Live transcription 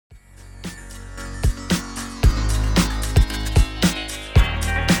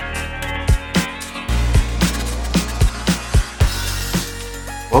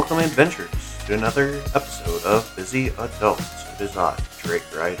welcome adventurers to another episode of Busy Adults. It is I, Drake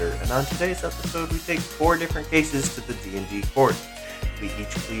Ryder, and on today's episode we take 4 different cases to the D&D court. We each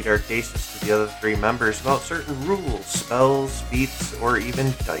plead our cases to the other 3 members about certain rules, spells, feats, or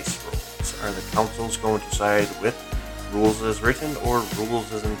even dice rolls. Are the councils going to side with rules as written or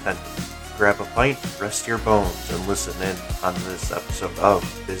rules as intended? Grab a pint, rest your bones, and listen in on this episode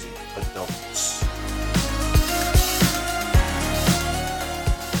of Busy Adults.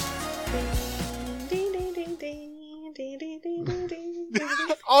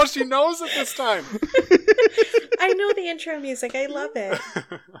 All she knows at this time. I know the intro music. I love it.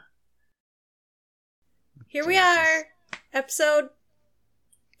 Here we are. Episode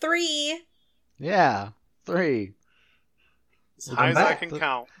 3. Yeah, 3. As high as I can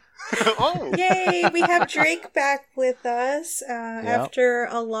count. Oh! Yay! We have Drake back with us after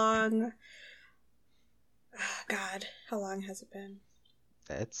a long... Oh, God. How long has it been?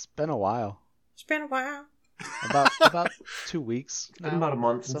 It's been a while. It's been a while. About 2 weeks. It's been about a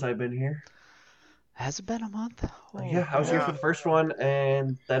month since I've been here. Has it been a month? Oh, Yeah, I was here for the first one,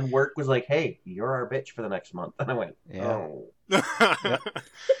 and then work was like, hey, you're our bitch for the next month. And I went, oh.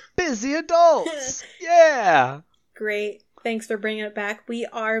 Busy adults! Yeah! Great. Thanks for bringing it back. We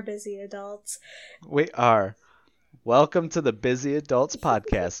are busy adults. We are. Welcome to the Busy Adults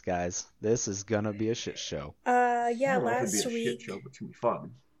podcast, guys. This is gonna be a shit show. Yeah, I don't know if last it'd be a week... shit show, but it's gonna be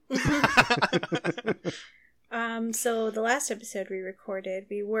fun. So the last episode we recorded,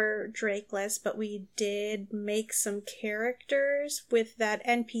 we were Drakeless, but we did make some characters with that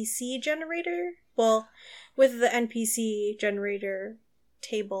NPC generator. Well, with the NPC generator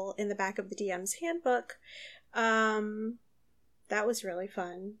table in the back of the DM's handbook. That was really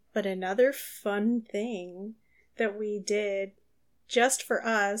fun. But another fun thing that we did just for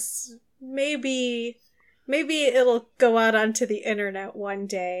us, maybe it'll go out onto the internet one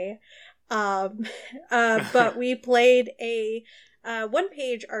day. But we played a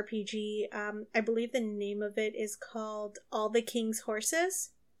 1-page RPG. I believe the name of it is called All the King's Horses.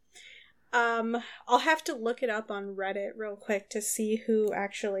 I'll have to look it up on Reddit real quick to see who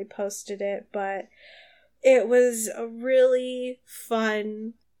actually posted it, but it was a really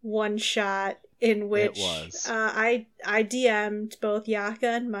fun one-shot in which I DM'd both Yaka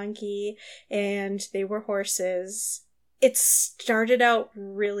and Monkey, and they were horses. It started out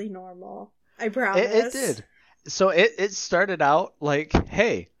really normal. I promise. It did. So it started out like,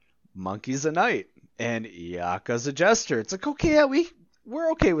 hey, Monkey's a knight and Yaka's a jester. It's like, okay, yeah,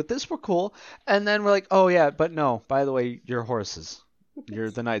 we're okay with this. We're cool. And then we're like, oh yeah, but no, by the way, you're horses. You're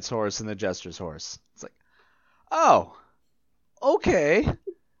the knight's horse and the jester's horse. It's like, oh, okay.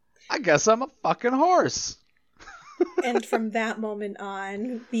 I guess I'm a fucking horse. And from that moment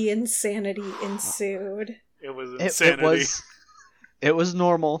on, the insanity ensued. It was insanity. It was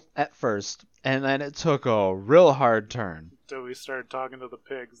normal at first, and then it took a real hard turn. Until we started talking to the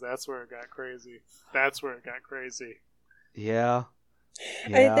pigs, that's where it got crazy. Yeah.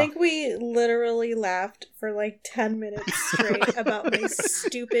 I think we literally laughed for like 10 minutes straight about my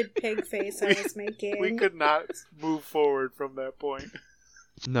stupid pig face I was making. We could not move forward from that point.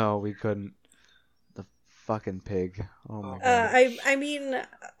 No, we couldn't. The fucking pig. Oh my god. I mean,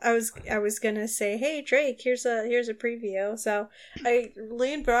 I was gonna say, hey Drake, here's a preview. So I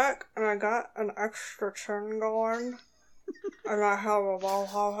leaned back and I got an extra chin going, and I have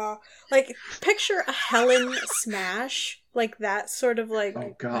a like picture a Helen Smash, like that sort of like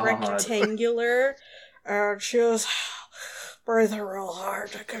rectangular, and she was breathing real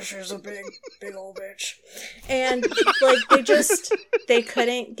hard because she's a big old bitch, and like they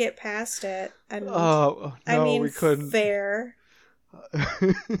couldn't get past it. And no, I mean, we couldn't. Fair.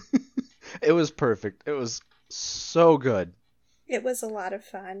 It was perfect. It was so good. It was a lot of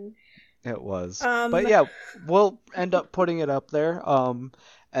fun. It was. But yeah, we'll end up putting it up there.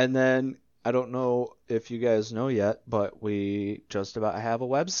 And then I don't know if you guys know yet, but we just about have a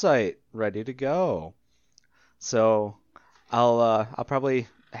website ready to go. So I'll probably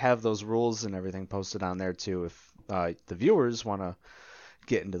have those rules and everything posted on there too if the viewers want to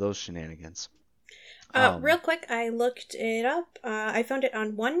get into those shenanigans. Real quick, I looked it up. I found it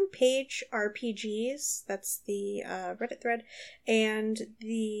on 1-page RPGs. That's the Reddit thread. And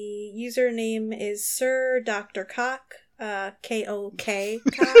the username is Sir Dr. Cock, K-O-K.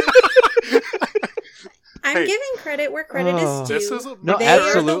 I'm giving credit where credit is due. They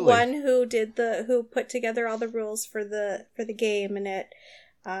are the one who put together all the rules for the game, and it.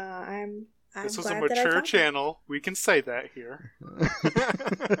 This is a mature channel. We can say that here.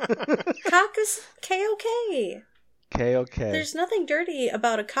 Cock is K-O-K. K-O-K. There's nothing dirty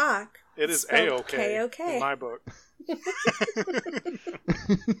about a cock. It is A-OK K-O-K. in my book.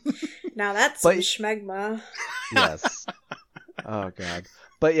 Now that's some schmegma. Yes. Oh god.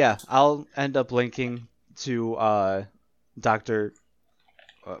 But yeah, I'll end up linking to Dr.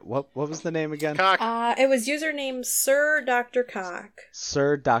 What was the name again? Cock. It was username Sir Dr. Cock.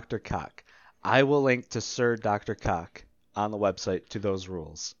 Sir Dr. Cock. I will link to Sir Dr. Cock on the website to those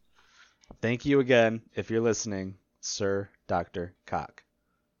rules. Thank you again, if you're listening, Sir Dr. Cock.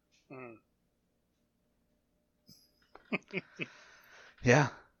 Yeah.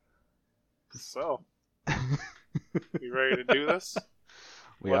 So, you ready to do this?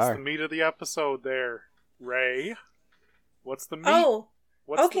 What's the meat of the episode there, Ray? What's the meat? Oh,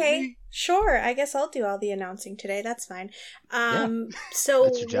 what's okay. The meat? Sure. I guess I'll do all the announcing today. That's fine. So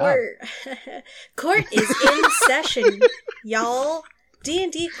court is in session, y'all.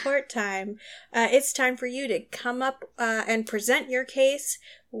 D&D court time. It's time for you to come up and present your case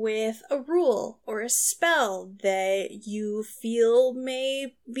with a rule or a spell that you feel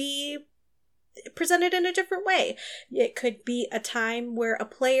may be presented in a different way. It could be a time where a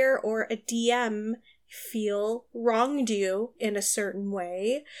player or a DM feel wronged you in a certain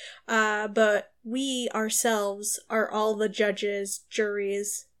way, but we ourselves are all the judges,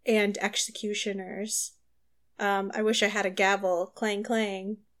 juries, and executioners. I wish I had a gavel. Clang,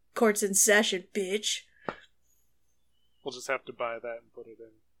 clang. Court's in session, bitch. We'll just have to buy that and put it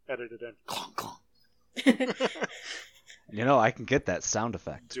in, edit it in. Clong, clong. You know, I can get that sound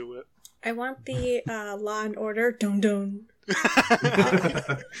effect. Do it. I want the Law and Order dun dun.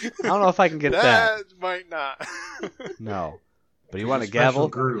 I don't know if I can get that. That might not. No. But you want a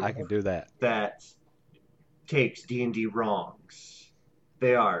gavel? I can do that. That takes D&D wrongs.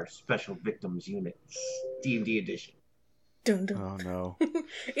 They are Special Victims Units. D&D edition. Dun dun. Oh, no.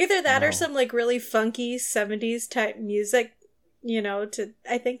 Either that or some, like, really funky 70s type music, you know,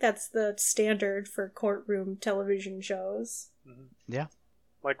 I think that's the standard for courtroom television shows. Mm-hmm. Yeah.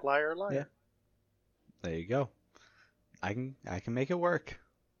 Like Liar Liar. Yeah. There you go. I can make it work.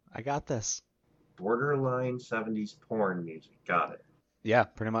 I got this. Borderline 70s porn music. Got it. Yeah,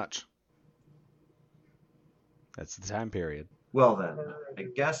 pretty much. That's the time period. Well then, I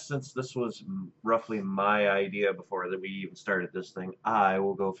guess since this was roughly my idea before that we even started this thing, I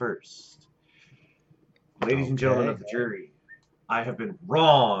will go first. Ladies and gentlemen of the jury, I have been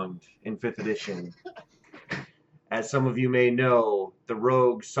wronged in 5th edition. As some of you may know, the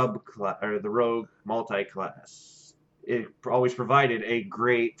rogue subclass or the rogue multi-class, it always provided a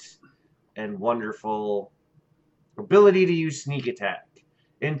great and wonderful ability to use sneak attack.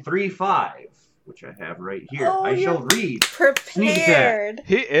 In 3.5, which I have right here, I shall read sneak attack.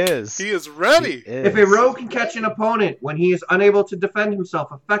 He is. He is ready. He is. If a rogue can catch an opponent when he is unable to defend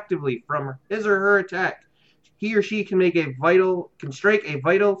himself effectively from his or her attack, he or she can strike a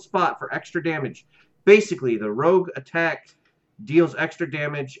vital spot for extra damage. Basically, the rogue attack deals extra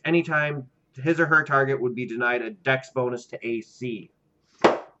damage anytime his or her target would be denied a dex bonus to AC.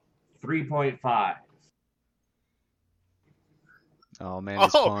 3.5. Oh man,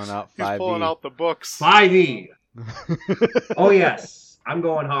 he's pulling out 5e. He's pulling out the books. 5e. Oh yes, I'm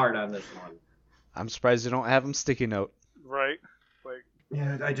going hard on this one. I'm surprised you don't have him sticky note. Right. Like.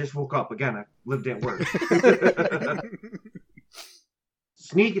 Yeah, I just woke up again. I lived at work.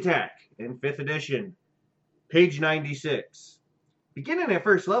 Sneak attack in 5th edition, page 96. Beginning at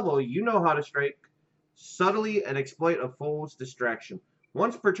 1st level, you know how to strike subtly and exploit a foe's distraction.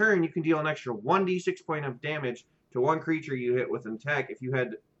 Once per turn, you can deal an extra 1d6 point of damage to one creature you hit with an attack if you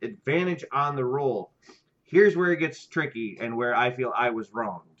had advantage on the roll. Here's where it gets tricky and where I feel I was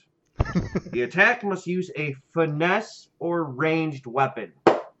wronged. The attack must use a finesse or ranged weapon.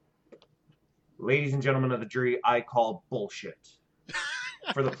 Ladies and gentlemen of the jury, I call bullshit.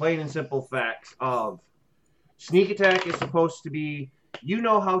 For the plain and simple facts of sneak attack is supposed to be, you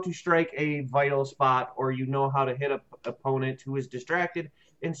know how to strike a vital spot or you know how to hit an opponent who is distracted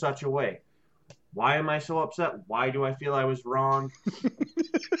in such a way. Why am I so upset? Why do I feel I was wrong?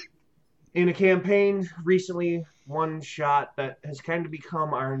 In a campaign recently, one shot that has kind of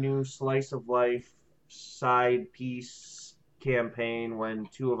become our new slice of life side piece campaign when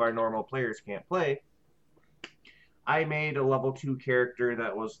 2 of our normal players can't play, I made a level 2 character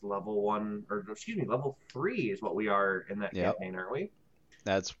that was level 3 is what we are in that campaign, aren't we?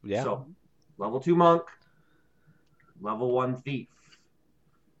 That's, yeah. So, level 2 monk, level 1 thief.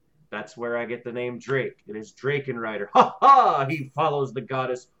 That's where I get the name Drake. It is Drakenrider. Ha ha! He follows the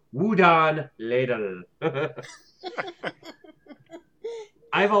goddess Wudan Ladle.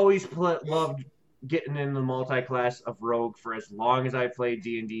 I've always loved getting in the multi-class of rogue for as long as I played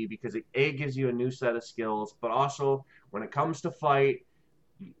D&D because it gives you a new set of skills, but also when it comes to fight,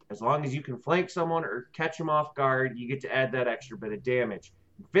 As long as you can flank someone or catch them off guard, you get to add that extra bit of damage.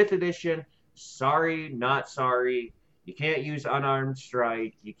 In 5th edition, sorry, not sorry. You can't use unarmed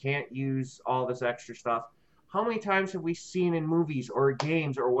strike. You can't use all this extra stuff. How many times have we seen in movies or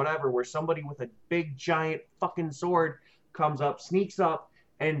games or whatever where somebody with a big giant fucking sword comes up, sneaks up,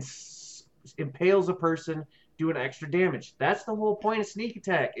 and impales a person doing extra damage? That's the whole point of sneak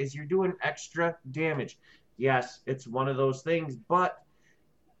attack, is you're doing extra damage. Yes, it's one of those things, but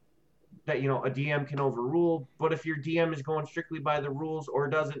that, a DM can overrule. But if your DM is going strictly by the rules or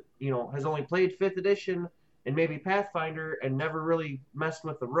doesn't, has only played 5th edition and maybe Pathfinder and never really messed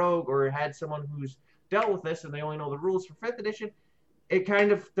with the rogue or had someone who's dealt with this and they only know the rules for 5th edition, it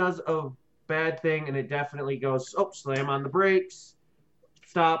kind of does a bad thing, and it definitely goes, slam on the brakes,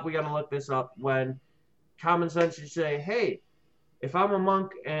 stop, we got to look this up, when common sense should say, hey, if I'm a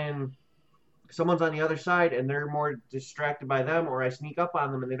monk and someone's on the other side and they're more distracted by them, or I sneak up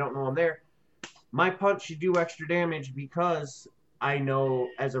on them and they don't know I'm there, my punch should do extra damage because I know,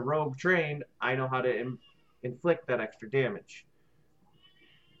 as a rogue trained, I know how to inflict that extra damage.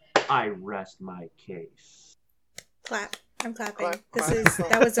 I rest my case. Clap. I'm clapping. Clap.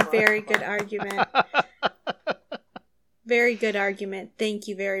 That was a very good argument. Very good argument. Thank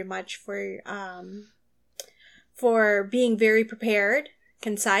you very much for being very prepared,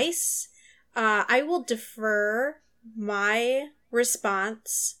 concise. I will defer my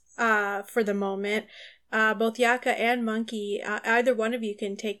response for the moment. Both Yaka and Monkey, either one of you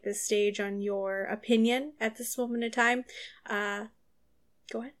can take the stage on your opinion at this moment in time.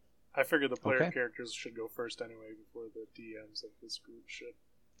 Go ahead. I figured the player characters should go first anyway before the DMs of this group should.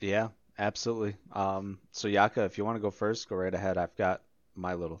 Yeah, absolutely. So Yaka, if you want to go first, go right ahead. I've got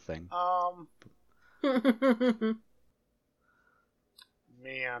my little thing.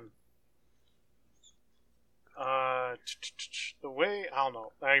 Man. The way, I don't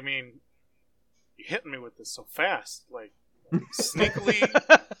know. I mean, you're hitting me with this so fast. Like, sneakily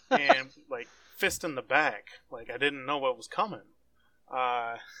and, like, fist in the back. Like, I didn't know what was coming.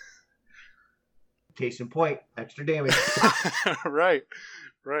 Case in point, extra damage. Right.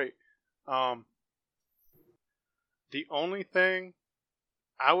 The only thing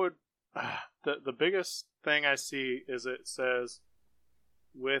I would... the biggest thing I see is it says,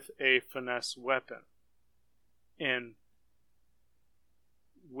 with a finesse weapon. And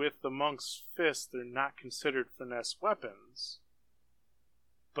with the monk's fist, they're not considered finesse weapons.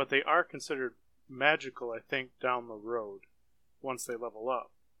 But they are considered magical, I think, down the road, once they level up.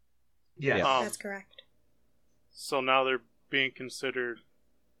 Yeah. That's correct. So now they're being considered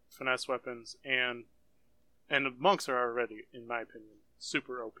finesse weapons, and the monks are already, in my opinion,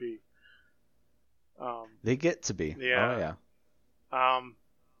 super OP. They get to be. Yeah. Oh, yeah.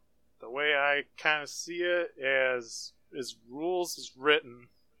 The way I kind of see it as rules is written,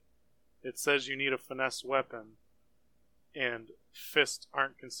 it says you need a finesse weapon, and fists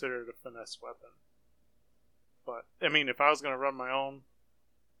aren't considered a finesse weapon. But, I mean, if I was going to run my own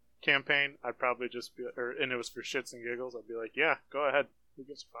campaign, I'd probably just be, and it was for shits and giggles, I'd be like, yeah, go ahead, who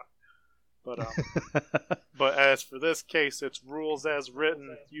gives a fuck? But as for this case, it's rules as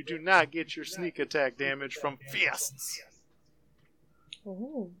written. You do not get your sneak attack damage from fists.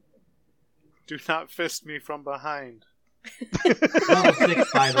 Oh. Do not fist me from behind. Level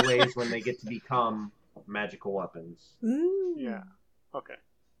 6, by the way, is when they get to become magical weapons. Yeah. Okay.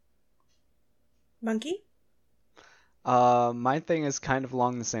 Monkey? My thing is kind of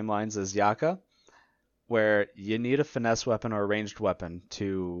along the same lines as Yaka, where you need a finesse weapon or a ranged weapon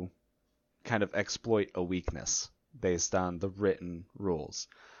to kind of exploit a weakness based on the written rules.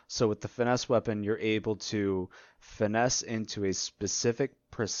 So with the finesse weapon, you're able to finesse into a specific,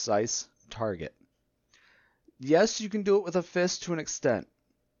 precise target. Yes, you can do it with a fist to an extent.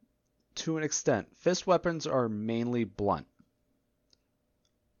 Fist weapons are mainly blunt.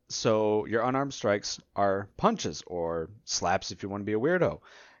 So your unarmed strikes are punches or slaps if you want to be a weirdo.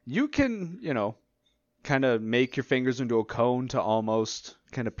 You can, kind of make your fingers into a cone to almost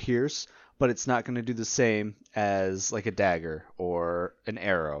kind of pierce, but it's not going to do the same as like a dagger or an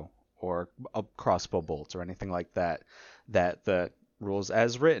arrow or a crossbow bolt or anything like that the rules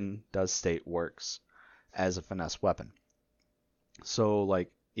as written does state works as a finesse weapon. So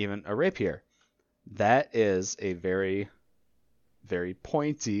like even a rapier, that is a very, very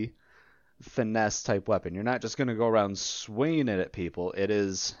pointy finesse type weapon. You're not just going to go around swinging it at people. It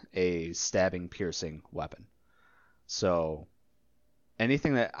is a stabbing, piercing weapon. So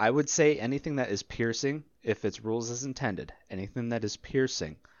anything that is piercing, if its rules as intended, anything that is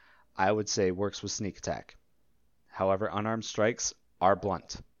piercing, I would say works with sneak attack. However, unarmed strikes are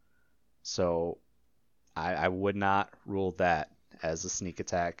blunt. So I would not rule that as a sneak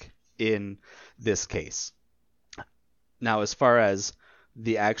attack in this case. Now, as far as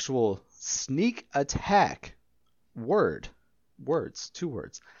the actual sneak attack words, 2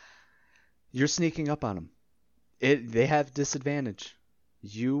 words, you're sneaking up on them. They have disadvantage.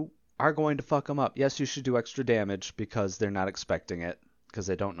 You are going to fuck them up. Yes, you should do extra damage because they're not expecting it, because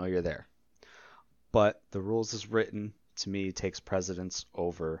they don't know you're there. But the rules as written, to me, takes precedence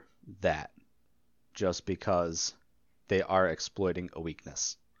over that, just because they are exploiting a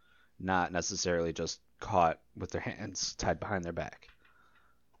weakness, not necessarily just caught with their hands tied behind their back.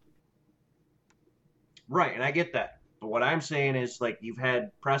 Right, and I get that. But what I'm saying is, like, you've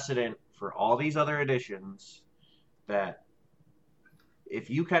had precedent for all these other editions that if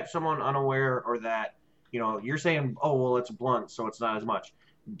you catch someone unaware, or that, you know, you're saying, oh, well, it's blunt, so it's not as much.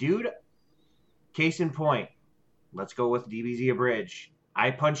 Dude, case in point, let's go with DBZ Abridged.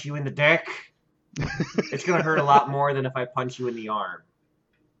 I punch you in the dick, it's going to hurt a lot more than if I punch you in the arm.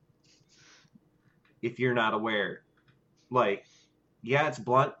 If you're not aware. Like, yeah, it's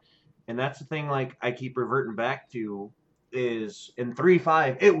blunt. And that's the thing, like, I keep reverting back to, is in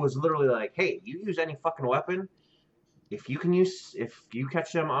 3.5, it was literally like, hey, you use any fucking weapon, if you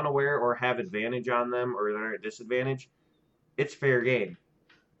catch them unaware or have advantage on them, or they're at a disadvantage, it's fair game.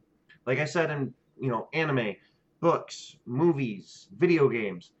 Like I said, in, you know, anime, books, movies, video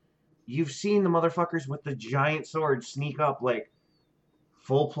games, you've seen the motherfuckers with the giant sword sneak up, like,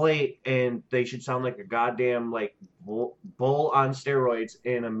 full plate, and they should sound like a goddamn, like, bull on steroids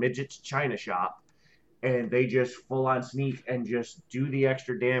in a midget's china shop, and they just full on sneak and just do the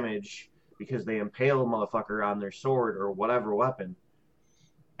extra damage because they impale a motherfucker on their sword or whatever weapon.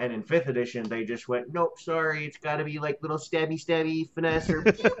 And in 5th edition, they just went, nope, sorry, it's got to be like little stabby finesse or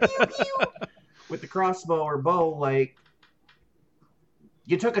pew, pew, pew, with the crossbow or bow. Like,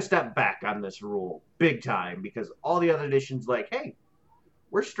 you took a step back on this rule big time, because all the other editions, like, hey,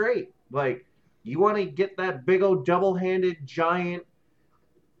 we're straight. Like, you want to get that big old double-handed giant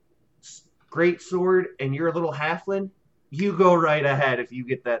great sword and you're a little halfling, you go right ahead if you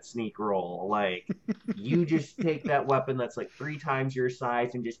get that sneak roll. Like, you just take that weapon that's like 3 times your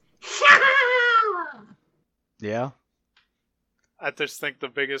size and just... Yeah. I just think the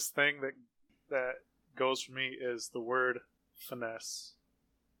biggest thing that goes for me is the word finesse.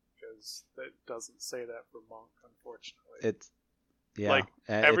 Because it doesn't say that for Monk, unfortunately. It's... Yeah, like,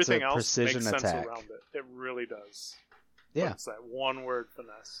 everything it's a else precision makes attack. sense around it. It really does. Yeah. But it's that one word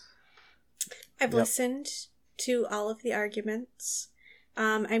finesse. I've listened to all of the arguments.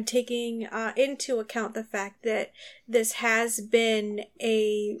 I'm taking into account the fact that this has been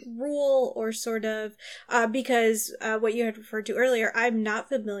a rule, or sort of, because what you had referred to earlier, I'm not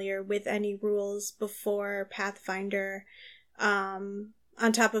familiar with any rules before Pathfinder. On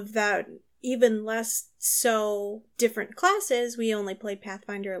top of that, even less so different classes, we only played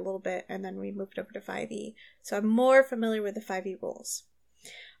Pathfinder a little bit, and then we moved over to 5e. So I'm more familiar with the 5e rules.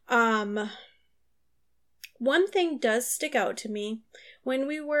 One thing does stick out to me. When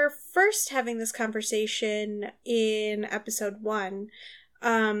we were first having this conversation in episode 1,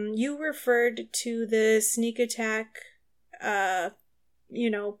 you referred to the sneak attack,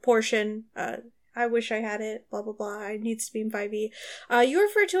 portion. I wish I had it, blah, blah, blah. It needs to be in 5e. You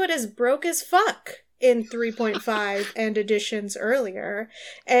referred to it as broke as fuck in 3.5 and editions earlier.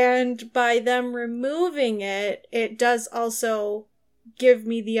 And by them removing it, it does also give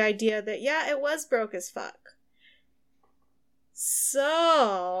me the idea that, yeah, it was broke as fuck.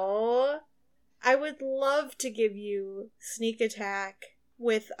 So, I would love to give you sneak attack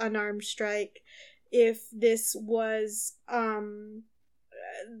with unarmed strike if this was,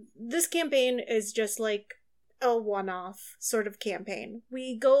 this campaign is just like a one-off sort of campaign.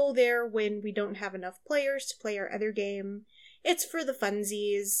 We go there when we don't have enough players to play our other game. It's for the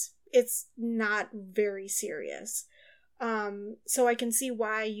funsies. It's not very serious. So I can see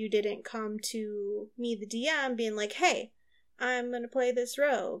why you didn't come to me, the DM, being like, hey, I'm going to play this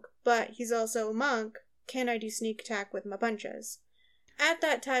rogue, but he's also a monk. Can I do sneak attack with my punches? At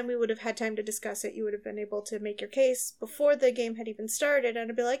that time, we would have had time to discuss it. You would have been able to make your case before the game had even started, and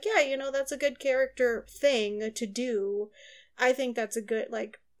I'd be like, yeah, that's a good character thing to do. I think that's a good,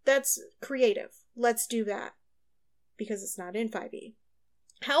 that's creative. Let's do that. Because it's not in 5e.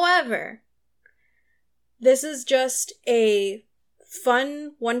 However, this is just a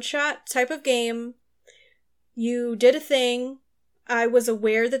fun one-shot type of game. You did a thing. I was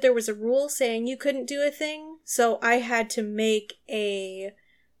aware that there was a rule saying you couldn't do a thing, so I had to make a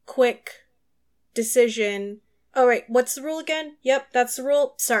quick decision. All right, what's the rule again? Yep, that's the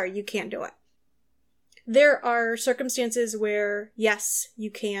rule. Sorry, you can't do it. There are circumstances where, yes, you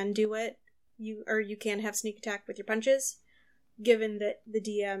can do it. You can have sneak attack with your punches. given that the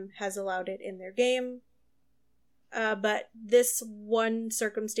DM has allowed it in their game. But this one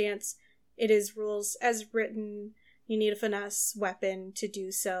circumstance, it is rules as written. You need a finesse weapon to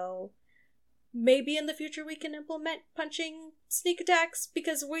do so. Maybe in the future we can implement punching sneak attacks,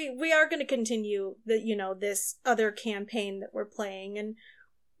 because we are going to continue this other campaign that we're playing, and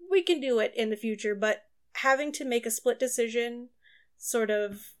we can do it in the future. But having to make a split decision, sort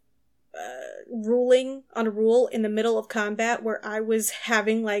of ruling on a rule in the middle of combat, where I was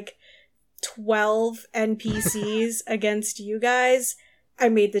having like 12 NPCs against you guys, I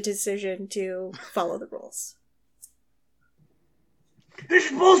made the decision to follow the rules.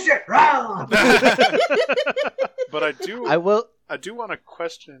 This is bullshit! Rah! But I do want to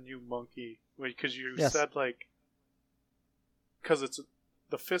question you, Monkey, because you said because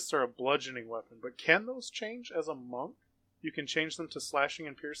the fists are a bludgeoning weapon, but can those change as a monk? You can change them to slashing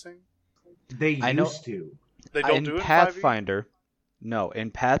and piercing? They used to. They don't do it in Pathfinder. No,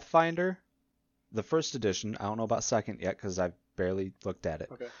 in Pathfinder, the first edition, I don't know about second yet because I've barely looked at it.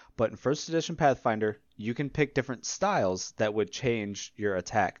 Okay. But in first edition Pathfinder, you can pick different styles that would change your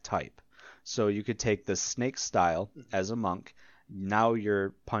attack type. So you could take the snake style as a monk. Now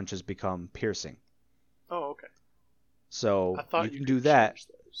your punches become piercing. Oh, okay. So I thought you can do that.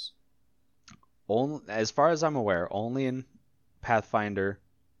 Only, as far as I'm aware, only in Pathfinder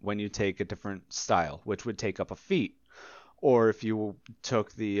when you take a different style, which would take up a feat. Or if you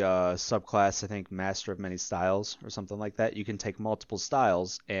took the subclass, I think Master of Many Styles or something like that, you can take multiple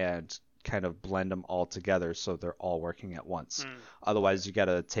styles and kind of blend them all together so they're all working at once. Otherwise, you got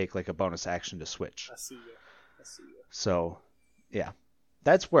to take like a bonus action to switch. I see you. So, yeah.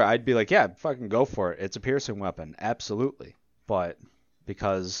 That's where I'd be like, yeah, fucking go for it. It's a piercing weapon. Absolutely. But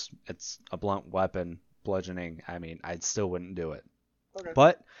because it's a blunt weapon, bludgeoning, I mean, I still wouldn't do it. Okay.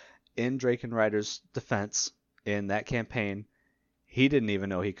 But in Drakenrider's defense, in that campaign, he didn't even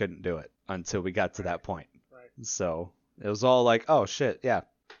know he couldn't do it until we got to that point. Right. So it was all like, oh shit, yeah,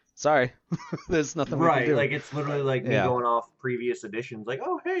 sorry, there's nothing we can do. Like it's literally like me going off previous editions, like,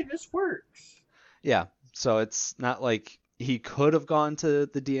 oh hey, this works. Yeah, so it's not like he could have gone to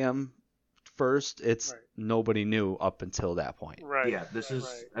the DM first. It's nobody knew up until that point. Right. Yeah, this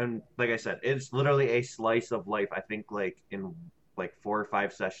is, and like I said, it's literally a slice of life. I think like in like 4 or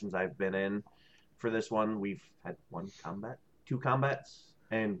 5 sessions I've been in for this one, we've had 2 combats,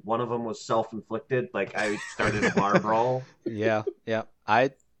 and one of them was self-inflicted. Like I started a bar brawl. Yeah.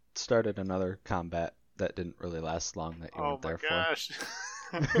 I started another combat that didn't really last long that you weren't there gosh.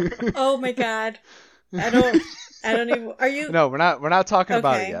 for. Oh my god. I don't even. Are you? No, we're not talking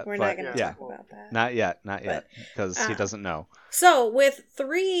about it yet. We're not going to talk about that. Not yet, because he doesn't know. So with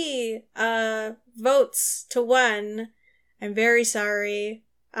 3 votes to 1, I'm very sorry.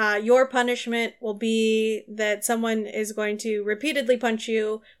 Your punishment will be that someone is going to repeatedly punch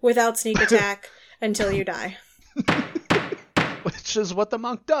you without sneak attack until you die. Which is what the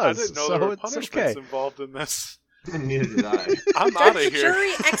monk does. I didn't know there were punishments involved in this. Neither did I. I'm out of here.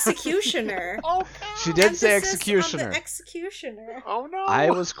 Jury executioner. Oh, she did say executioner. On the executioner. Oh no!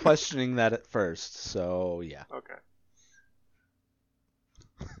 I was questioning that at first, so yeah. Okay.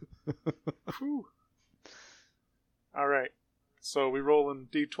 All right. So we rolling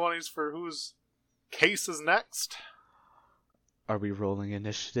d20s for whose case is next? Are we rolling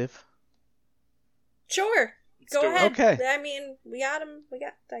initiative? Sure. Let's Go do it. ahead. Okay. I mean, we got them. We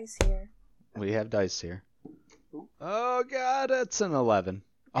got dice here. We have dice here. Oh god, that's an 11.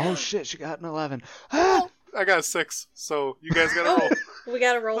 Oh shit, she got an 11. I got a 6, so you guys gotta roll. We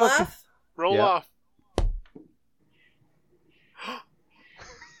gotta roll off? Roll off.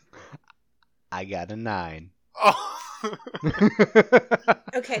 I got a 9. Oh.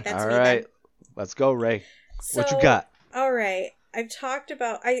 Okay, that's all me right. then. Let's go, Ray. So, what you got? All right. I've talked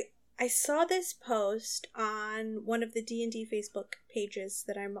about... I saw this post on one of the D&D Facebook pages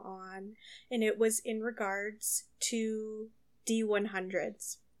that I'm on, and it was in regards to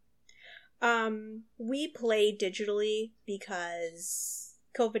D100s. We play digitally because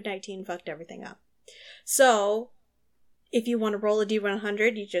COVID-19 fucked everything up. So, if you want to roll a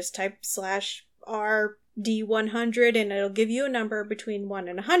D100, you just type /R D100 and it'll give you a number between 1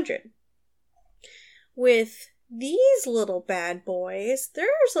 and 100. With these little bad boys,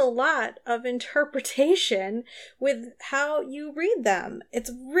 there's a lot of interpretation with how you read them.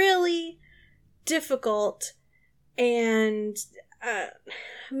 It's really difficult, and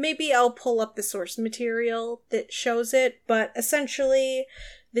maybe I'll pull up the source material that shows it, but essentially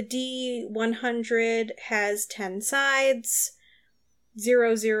the D100 has 10 sides,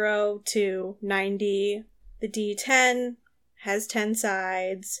 00 to 90. The D10 has 10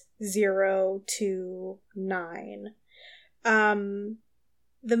 sides, 0 to 9. The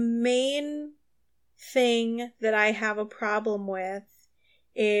main thing that I have a problem with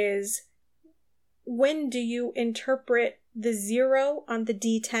is, when do you interpret the 0 on the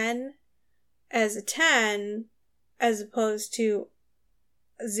D10 as a 10 as opposed to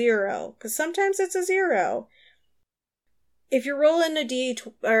a 0? Because sometimes it's a 0. If you're rolling a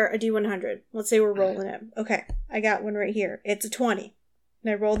D100, let's say we're rolling it. Okay, I got one right here. It's a 20.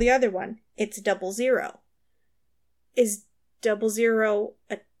 And I roll the other one. It's a 00. Is 00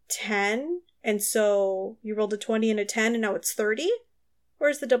 a 10? And so you rolled a 20 and a 10 and now it's 30? Or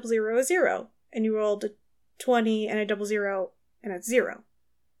is the 00 a 0? And you rolled a 20 and a 00 and it's 0?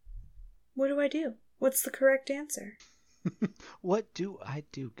 What do I do? What's the correct answer? What do I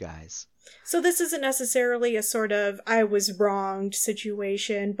do, guys? So this isn't necessarily a sort of I was wronged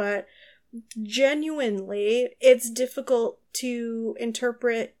situation, but genuinely, it's difficult to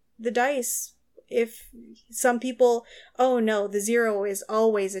interpret the dice. If some people, oh no, the 0 is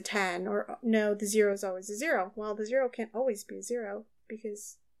always a 10, or no, the 0 is always a 0. Well, the 0 can't always be a 0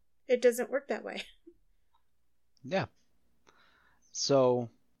 because it doesn't work that way. Yeah. So,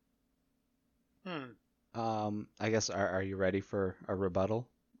 Hmm. I guess, are you ready for a rebuttal,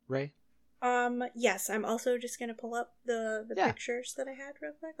 Ray? Yes, I'm also just gonna pull up the Yeah. pictures that I had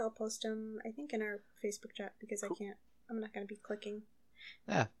real quick. I'll post them, I think, in our Facebook chat because I'm not gonna be clicking.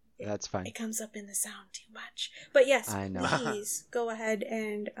 Yeah, that's fine. It comes up in the sound too much. But yes, I know. please go ahead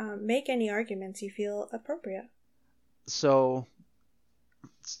and make any arguments you feel appropriate. So,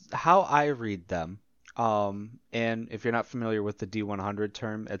 how I read them, and if you're not familiar with the D100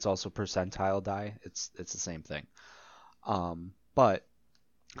 term, it's also percentile die. It's the same thing. But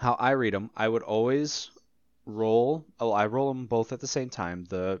how I read them, I would always roll. Oh, I roll them both at the same time,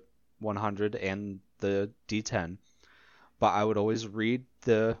 the 100 and the D10. But I would always read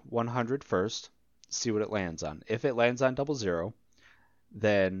the 100 first, see what it lands on. If it lands on 00,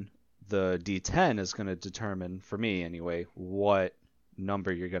 then the D10 is going to determine, for me anyway, what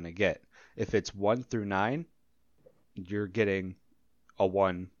number you're going to get. If it's 1 through 9, you're getting a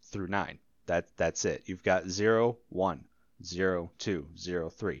 1 through 9. That's it. You've got 0, 1, 0, 2, 0,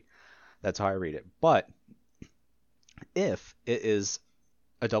 3. That's how I read it. But if it is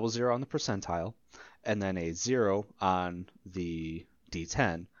a 00 on the percentile and then a 0 on the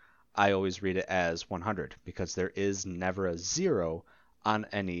D10, I always read it as 100 because there is never a 0 on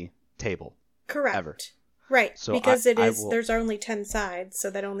any table. Correct. Ever. Right, So because there's only 10 sides, so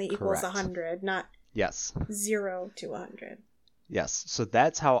that only equals Correct. 100, not Yes. 0 to 100. Yes. So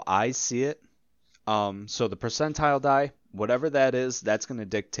that's how I see it. So the percentile die, whatever that is, that's going to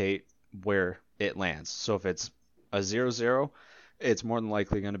dictate where it lands. So if it's a 00, it's more than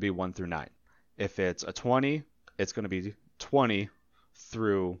likely going to be 1 through 9. If it's a 20, it's going to be 20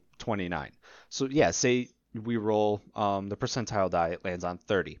 through 29. So yeah, say we roll the percentile die, it lands on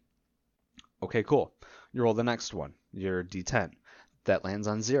 30. Okay, cool. You roll the next one, your D10. That lands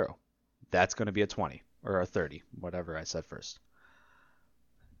on 0. That's going to be a 20 or a 30, whatever I said first.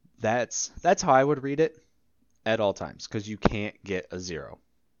 That's how I would read it at all times, because you can't get a 0,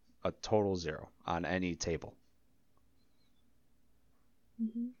 a total 0 on any table.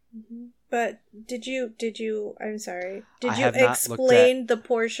 But did you I'm sorry, I did you have not explain the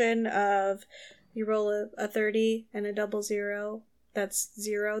portion of you roll a 30 and a 00? That's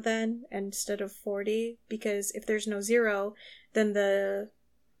 0 then instead of 40, because if there's no 0, then the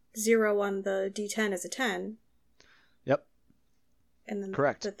 0 on the D10 is a 10. Yep. And then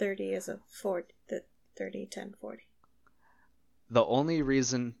Correct. the 30 is a 40. The 30, 10, 40. The only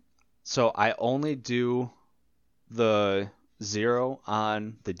reason, so I only do the 0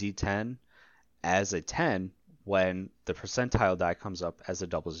 on the D10 as a 10 when the percentile die comes up as a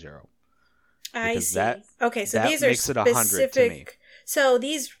 00. I Because see. Okay, so that these are makes it 100 to me. specific. So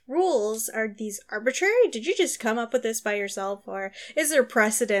these rules, are these arbitrary? Did you just come up with this by yourself, or is there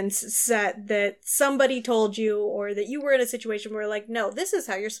precedence set that somebody told you, or that you were in a situation where, like, no, this is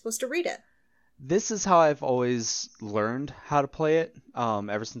how you're supposed to read it? This is how I've always learned how to play it.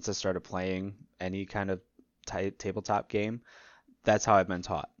 Ever since I started playing any kind of tabletop game, that's how I've been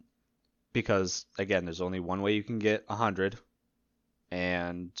taught. Because again, there's only one way you can get 100,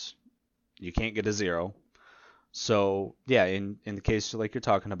 and you can't get a 0. So yeah, in the case like you're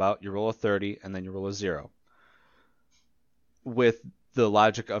talking about, you roll a 30 and then you roll a 0. With the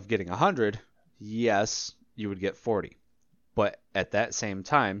logic of getting 100, yes, you would get 40. But at that same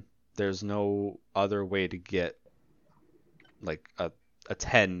time, there's no other way to get like a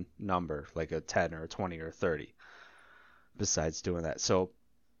 10 number, like a 10 or a 20 or a 30, besides doing that. So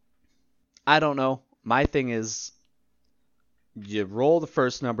I don't know. My thing is, you roll the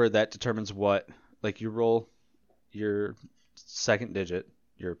first number, that determines what, like you roll your second digit,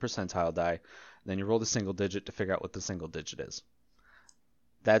 your percentile die, then you roll the single digit to figure out what the single digit is.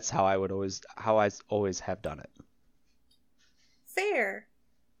 That's how I always have done it. Fair.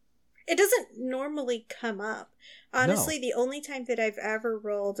 It doesn't normally come up. Honestly, No. The only time that I've ever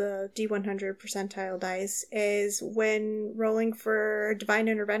rolled a D100 percentile dice is when rolling for Divine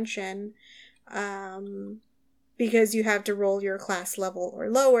Intervention, because you have to roll your class level or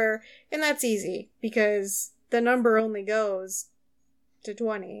lower, and that's easy, because the number only goes to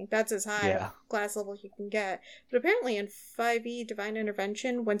 20. That's as high Yeah. a class level you can get. But apparently in 5e Divine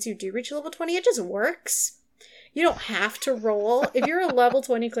Intervention, once you do reach level 20, it just works. You don't have to roll. If you're a level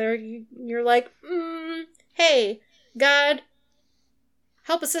 20 cleric, you're like, hey, God,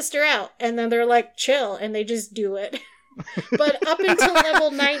 help a sister out. And then they're like, chill, and they just do it. But up until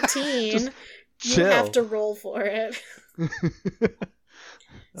level 19, you have to roll for it.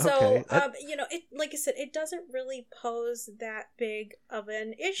 So, Okay. it, like I said, it doesn't really pose that big of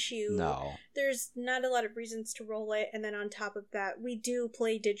an issue. No. There's not a lot of reasons to roll it, and then on top of that, we do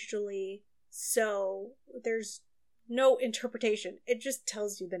play digitally, so there's no interpretation. It just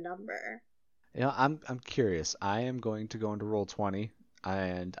tells you the number. I'm curious. I am going to go into Roll20,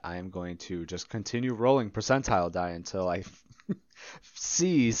 and I am going to just continue rolling percentile die until I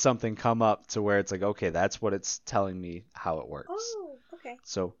see something come up to where it's like, okay, that's what it's telling me how it works. Oh, okay.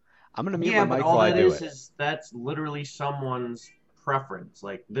 So I'm gonna mute Yeah, my but mic all while I that do is it. that's literally someone's preference.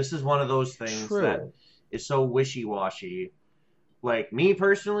 Like, this is one of those things True. that is so wishy-washy. Like, me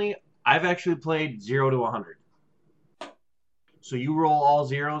personally, I've actually played 0 to 100. So you roll all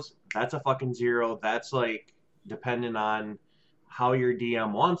zeros, that's a fucking 0. That's, like, dependent on how your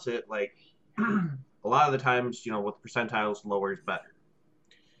DM wants it. Like, a lot of the times, with percentiles, lower is better.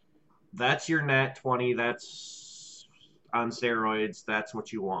 That's your nat 20. That's on steroids. That's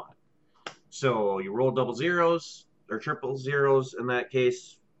what you want. So you roll double zeros or triple zeros. In that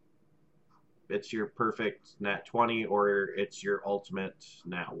case, it's your perfect nat 20 or it's your ultimate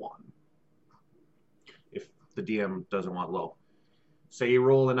nat 1. If the DM doesn't want low. Say you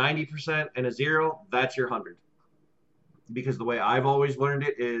roll a 90% and a 0, that's your 100. Because the way I've always learned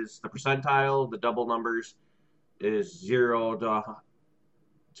it is the percentile, the double numbers, is 0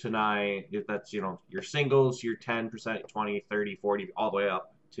 to 9. That's, your singles, your 10%, 20, 30, 40, all the way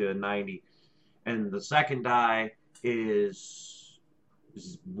up to 90. And the second die is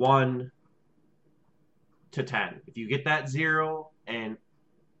 1 to 10. If you get that 0 and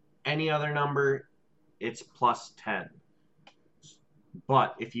any other number, it's plus 10.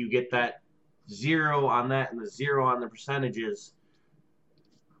 But if you get that 0 on that and the 0 on the percentages,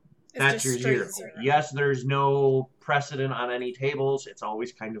 that's your 0. Yes, there's no precedent on any tables. It's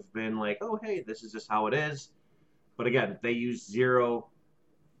always kind of been like, oh, hey, this is just how it is. But again, they use 0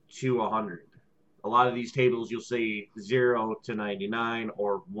 to 100. A lot of these tables, you'll see 0 to 99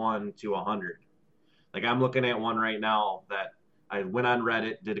 or 1 to 100. Like, I'm looking at one right now that I went on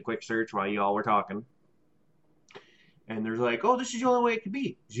Reddit, did a quick search while you all were talking. And there's like, oh, this is the only way it could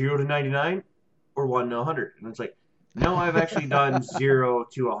be. 0 to 99 or 1 to 100. And it's like, no, I've actually done 0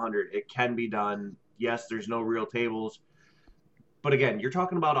 to 100. It can be done. Yes, there's no real tables. But again, you're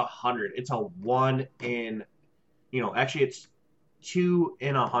talking about 100. It's a 1 in, actually it's 2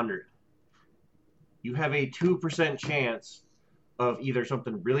 in 100. You have a 2% chance of either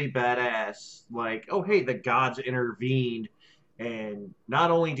something really badass, like, oh, hey, the gods intervened, and not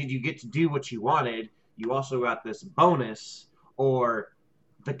only did you get to do what you wanted, you also got this bonus, or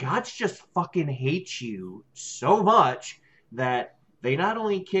the gods just fucking hate you so much that they not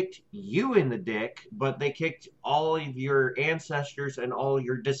only kicked you in the dick, but they kicked all of your ancestors and all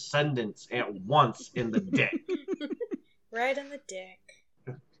your descendants at once in the dick. Right in the dick.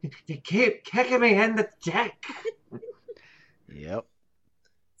 You keep kicking me in the dick. Yep.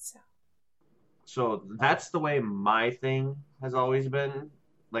 So that's the way my thing has always been.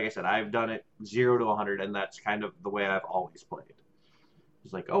 Like I said, I've done it 0 to 100, and that's kind of the way I've always played.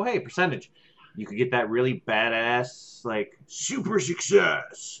 It's like, oh, hey, percentage. You could get that really badass, like, super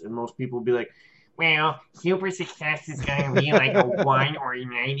success. And most people will be like, well, super success is going to be like a 1 or a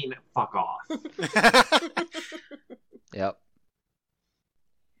 90. Fuck off. Yep.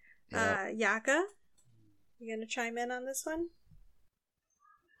 Yaka? You gonna chime in on this one?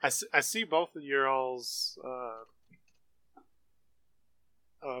 I see both of your all's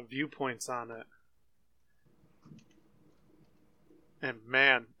viewpoints on it. And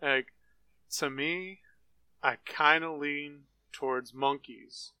man, to me, I kind of lean towards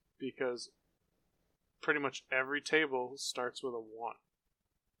monkeys because pretty much every table starts with a 1.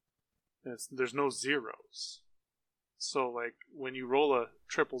 There's no zeros. So, like, when you roll a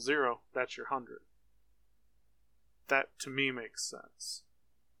 000, that's your 100. that to me makes sense.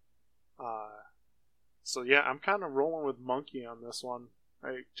 So yeah, I'm kind of rolling with monkey on this one,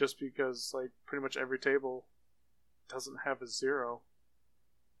 right? Just because like pretty much every table doesn't have a 0.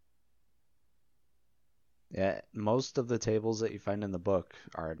 Yeah, most of the tables that you find in the book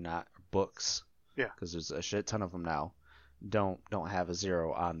are not books. Yeah. Because there's a shit ton of them now. Don't have a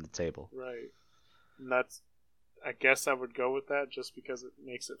 0 on the table. Right. And that's, I guess I would go with that just because it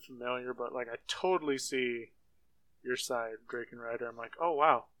makes it familiar, but like I totally see your side, Drake and Ryder. I'm like, oh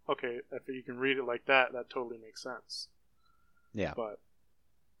wow, okay, if you can read it like that, that totally makes sense. Yeah. But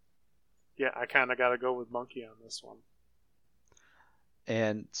yeah, I kind of got to go with monkey on this one.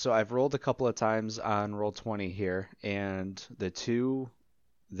 And so I've rolled a couple of times on Roll20 here, and the two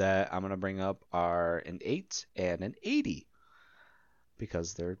that I'm going to bring up are an 8 and an 80,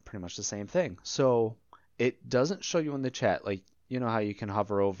 because they're pretty much the same thing. So it doesn't show you in the chat, like, you know how you can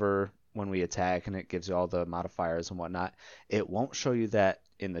hover over when we attack and it gives you all the modifiers and whatnot. It won't show you that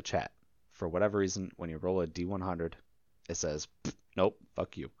in the chat. For whatever reason, when you roll a D100, it says, nope,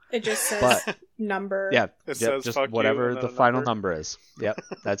 fuck you. It just says But number. yeah, It yep, says just fuck you whatever and then the a final number. number is. Yep,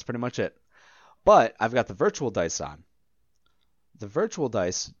 that's pretty much it. But I've got the virtual dice on. The virtual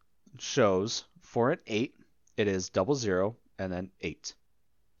dice shows for an 8, it is 00 and then 8.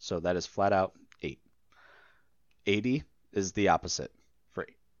 So that is flat out 8. 80 is the opposite. For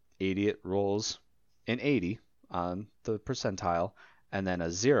 80, it rolls an 80 on the percentile and then a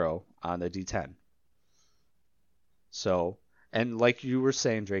 0 on the D10. So, and like you were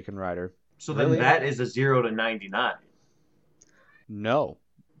saying, Drake and Ryder. So then really, that is a 0 to 99. No.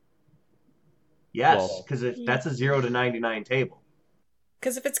 Yes, Well, because that's a 0 to 99 table.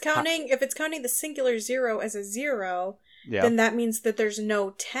 Because if it's counting the singular 0 as a 0, Yeah. then that means that there's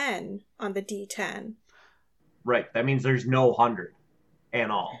no 10 on the D10. Right. That means there's no 100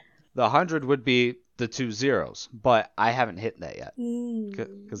 and all. The 100 would be the 2 zeros, but I haven't hit that yet Mm.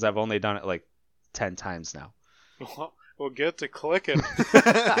 because I've only done it like 10 times now. We'll get to clicking.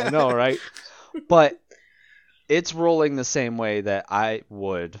 I know, right? But it's rolling the same way that I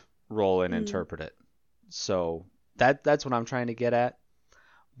would roll and interpret it. So that's what I'm trying to get at.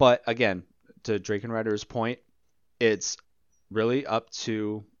 But again, to Drake and Ryder's point, it's really up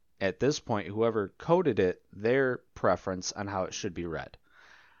to, at this point, whoever coded it, their preference on how it should be read.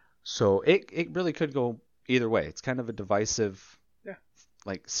 So it really could go either way. It's kind of a divisive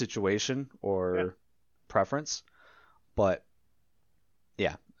like situation or preference. But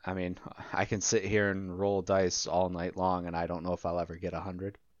yeah, I mean, I can sit here and roll dice all night long, and I don't know if I'll ever get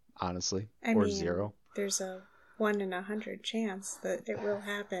 100, honestly, or 0. There's a 1 in 100 chance that it will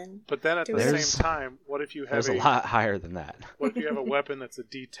happen. But then at the There's- same time, what if you have There's a lot higher than that. What if you have a weapon that's a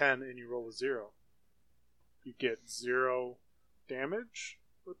D10 and you roll a 0? You get 0 damage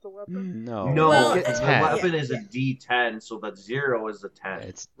with the weapon? No. No, Well, you get the 10. weapon is a D10, so that 0 is a 10.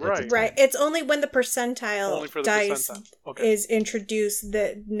 It's Right. a 10. Right. It's only when the percentile Only for the dice percentile. Okay. is introduced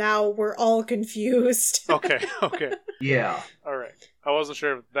that now we're all confused. Okay. Yeah. All right. I wasn't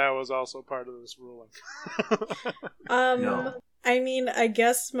sure if that was also part of this ruling. No. I mean, I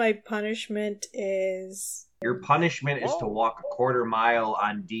guess my punishment is Your punishment is to walk a quarter mile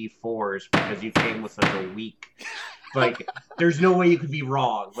on D4s because you came with such a weak. Like, there's no way you could be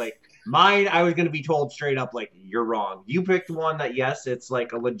wrong. Like, mine, I was going to be told straight up, like, you're wrong. You picked one that, yes, it's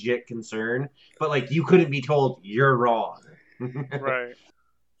like a legit concern, but, like, you couldn't be told you're wrong. Right.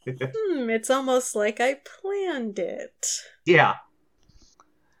 it's almost like I planned it. Yeah.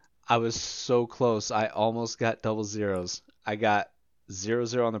 I was so close. I almost got double zeros. I got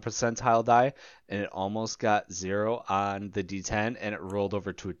 0 on the percentile die, and it almost got 0 on the D10, and it rolled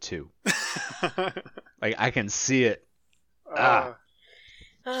over to a 2. Like, I can see it.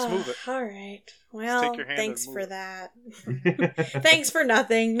 Smooth it. All right. take Well, your hand thanks and for move that. Thanks for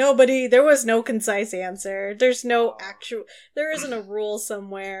nothing. There was no concise answer. There's no there isn't a rule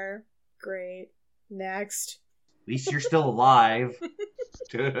somewhere. Great. Next. At least you're still alive.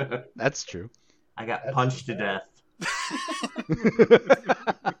 That's true. I got punched to death.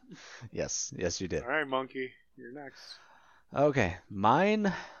 Yes, you did. All right, Monkey. You're next. Okay,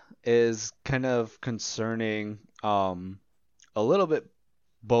 mine is kind of concerning a little bit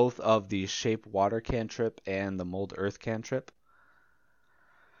both of the Shape Water cantrip and the Mold Earth cantrip.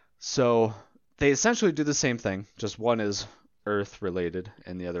 So they essentially do the same thing, just one is Earth related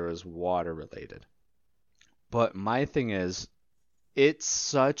and the other is water related. But my thing is, it's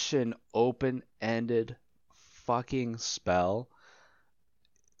such an open-ended fucking spell,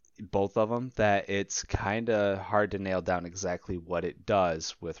 both of them, that it's kind of hard to nail down exactly what it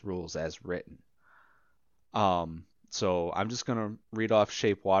does with rules as written. So I'm just going to read off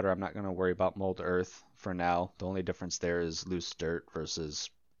Shape Water. I'm not going to worry about Mold Earth for now. The only difference there is loose dirt versus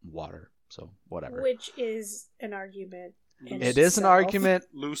water. So whatever. Which is an argument. It is an argument.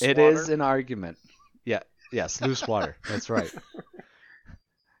 Loose It water? is an argument. Yeah. Yes, loose water. That's right.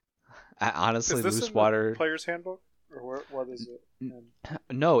 Honestly, is this loose in water. The player's handbook, or what is it?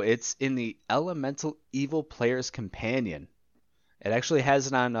 No, it's in the Elemental Evil Player's Companion. It actually has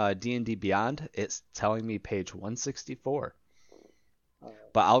it on D&D Beyond. It's telling me page 164.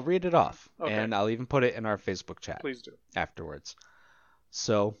 But I'll read it off, and I'll even put it in our Facebook chat. Please do. Afterwards.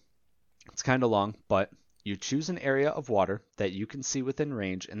 So, it's kind of long, but you choose an area of water that you can see within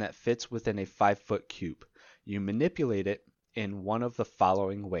range and that fits within a 5-foot cube. You manipulate it in one of the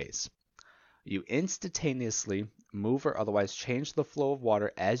following ways. You instantaneously move or otherwise change the flow of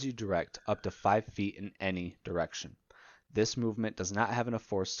water as you direct up to 5 feet in any direction. This movement does not have enough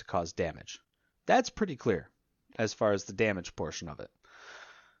force to cause damage. That's pretty clear as far as the damage portion of it.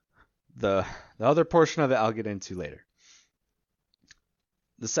 The other portion of it I'll get into later.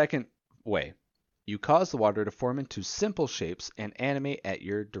 The second way, you cause the water to form into simple shapes and animate at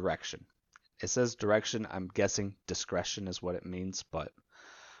your direction. It says direction, I'm guessing discretion is what it means, but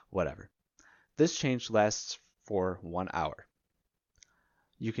whatever. This change lasts for 1 hour.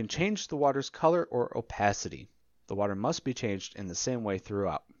 You can change the water's color or opacity. The water must be changed in the same way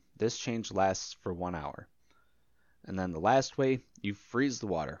throughout. This change lasts for 1 hour. And then the last way, you freeze the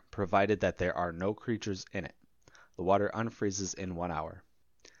water, provided that there are no creatures in it. The water unfreezes in 1 hour.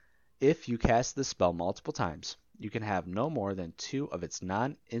 If you cast this spell multiple times, you can have no more than 2 of its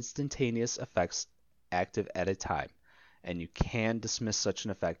non-instantaneous effects active at a time, and you can dismiss such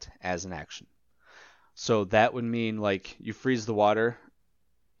an effect as an action. So that would mean like you freeze the water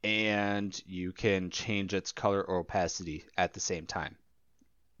and you can change its color or opacity at the same time.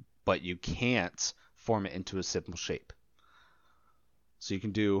 But you can't form it into a simple shape. So you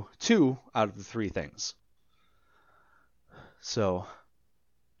can do 2 out of the 3 things. So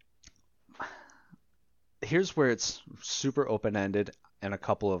here's where it's super open-ended and a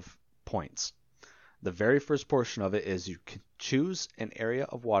couple of points. The very first portion of it is you can choose an area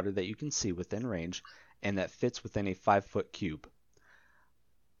of water that you can see within range and that fits within a 5-foot cube.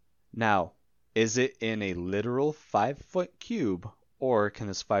 Now, is it in a literal 5-foot cube, or can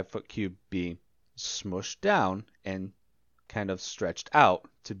this 5-foot cube be smushed down and kind of stretched out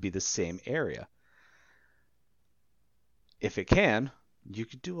to be the same area? If it can, you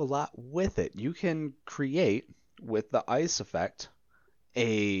could do a lot with it. You can create, with the ice effect,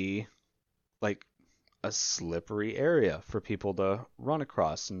 a slippery area for people to run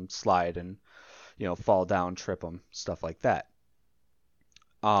across and slide and, fall down, trip them, stuff like that.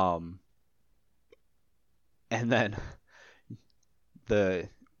 And then the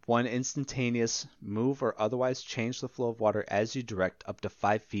one instantaneous move or otherwise change the flow of water as you direct up to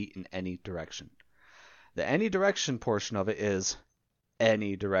 5 feet in any direction. The any direction portion of it is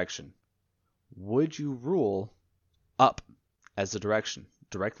any direction. Would you rule up as a direction,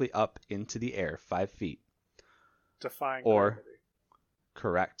 directly up into the air 5 feet? Defying or gravity.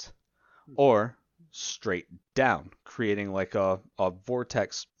 Correct. Or straight down, creating like a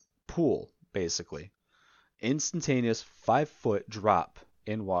vortex pool, basically. Instantaneous 5-foot drop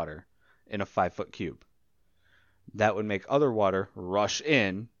in water in a 5-foot cube. That would make other water rush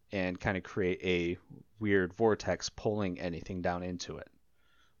in and kind of create a weird vortex pulling anything down into it,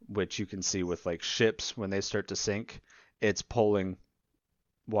 which you can see with like ships when they start to sink, it's pulling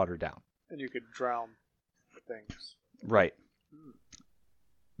water down. And you could drown things. Right.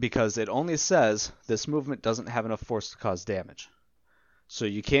 Because it only says this movement doesn't have enough force to cause damage. So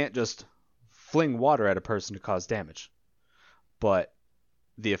you can't just fling water at a person to cause damage. But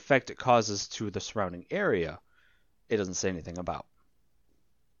the effect it causes to the surrounding area, it doesn't say anything about.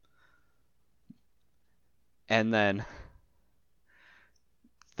 And then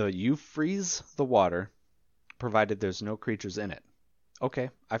you freeze the water, provided there's no creatures in it.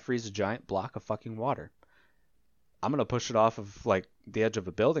 Okay, I freeze a giant block of fucking water. I'm going to push it off of like the edge of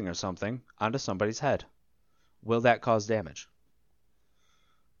a building or something onto somebody's head. Will that cause damage?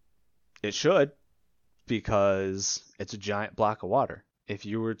 It should, because it's a giant block of water. If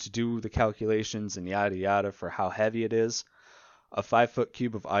you were to do the calculations and yada yada for how heavy it is, a 5-foot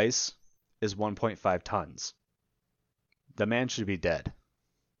cube of ice is 1.5 tons. The man should be dead.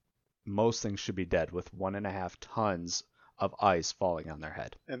 Most things should be dead with 1.5 tons of ice falling on their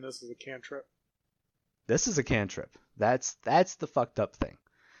head. And this is a cantrip. This is a cantrip. That's the fucked up thing.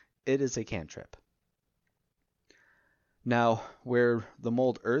 It is a cantrip. Now, where the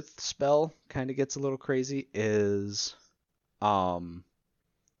Mold Earth spell kind of gets a little crazy is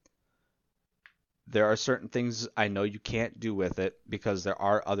there are certain things I know you can't do with it because there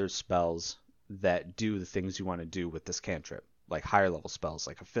are other spells that do the things you want to do with this cantrip, like higher level spells,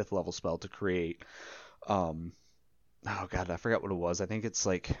 like a 5th level spell to create oh god, I forgot what it was. I think it's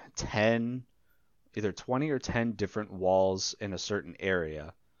like 10, either 20 or 10 different walls in a certain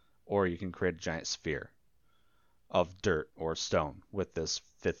area, or you can create a giant sphere of dirt or stone with this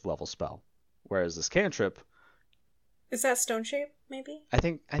 5th level spell. Whereas this cantrip, is that stone shape maybe? I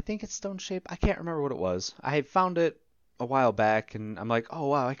think it's stone shape. I can't remember what it was. I found it a while back and I'm like, "Oh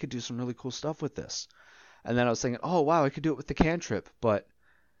wow, I could do some really cool stuff with this." And then I was thinking, "Oh wow, I could do it with the cantrip," but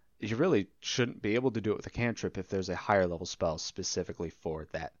you really shouldn't be able to do it with a cantrip if there's a higher level spell specifically for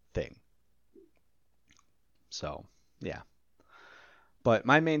that thing. So, yeah. But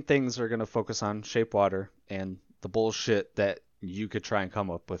my main things are going to focus on shape water and the bullshit that you could try and come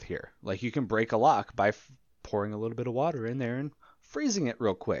up with here. Like, you can break a lock by pouring a little bit of water in there and freezing it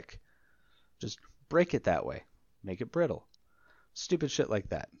real quick. Just break it that way. Make it brittle. Stupid shit like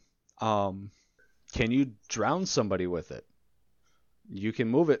that. Can you drown somebody with it? You can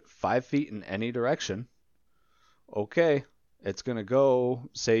move it 5 feet in any direction. Okay, it's going to go,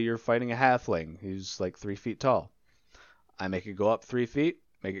 say you're fighting a halfling who's like 3 feet tall. I make it go up 3 feet,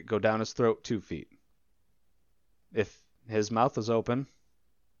 make it go down his throat 2 feet. If his mouth is open,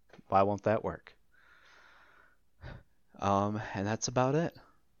 why won't that work? And that's about it.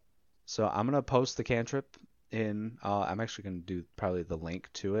 So I'm going to post the cantrip in, I'm actually going to do probably the link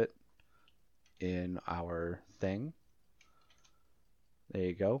to it in our thing. There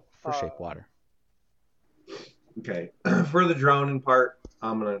you go, for shape water. Okay, for the drowning part,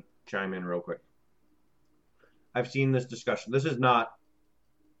 I'm going to chime in real quick. I've seen this discussion. This is not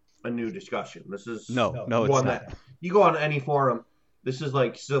a new discussion. This is no, it's one not. That you go on any forum, this is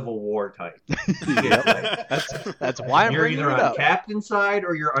like Civil War type. Yep. That's why I'm you're bringing either it on up. Captain's side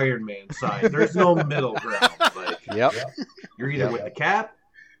or you're Iron Man's side. There's no middle ground. Like, Yep. You're either with the Cap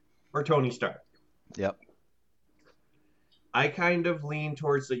or Tony Stark. Yep. I kind of lean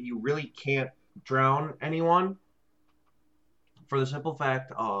towards that you really can't drown anyone for the simple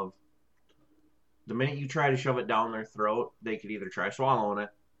fact of the minute you try to shove it down their throat, they could either try swallowing it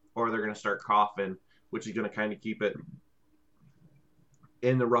or they're going to start coughing, which is going to kind of keep it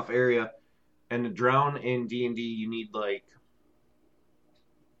in the rough area. And to drown in D&D, you need like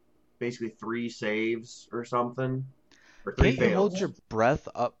basically 3 saves or something. Or 3 Can't you fails. hold your breath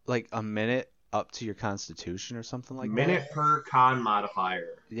up like a minute up to your constitution or something like minute that? per con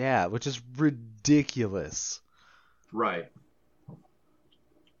modifier. Yeah, which is ridiculous. Right.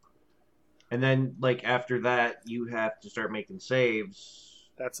 And then, like, after that, you have to start making saves.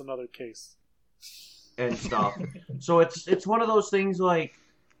 That's another case. And stuff. So it's one of those things, like,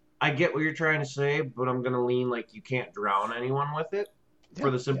 I get what you're trying to say, but I'm going to lean, like, you can't drown anyone with it. For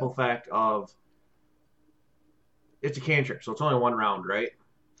the simple fact of, it's a cantrip, so it's only 1 round, right?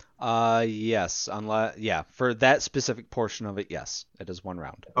 Yes. For that specific portion of it, yes. It is 1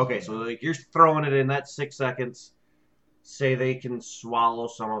 round. Okay, so, like, you're throwing it in, that's 6 seconds. Say they can swallow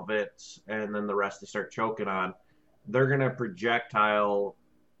some of it, and then the rest they start choking on. They're going to projectile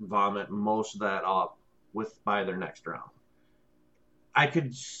vomit most of that up by their next round.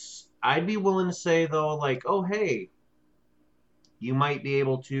 I'd be willing to say, though, like, oh, hey, you might be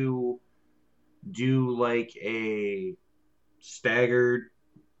able to do, like, a staggered,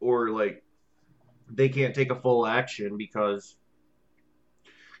 or, like, they can't take a full action because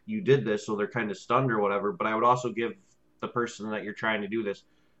you did this, so they're kind of stunned or whatever, but I would also give the person that you're trying to do this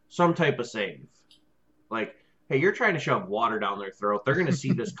some type of save. Like, hey, you're trying to shove water down their throat. They're going to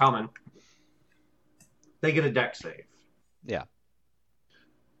see this coming. They get a dex save. Yeah.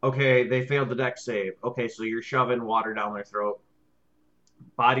 Okay, they failed the dex save. Okay, so you're shoving water down their throat.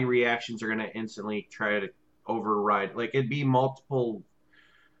 Body reactions are going to instantly try to override. Like, it'd be multiple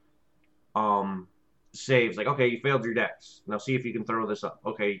saves. Like, okay, you failed your dex. Now see if you can throw this up.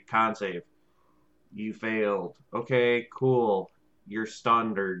 Okay, con save. You failed. Okay, cool. You're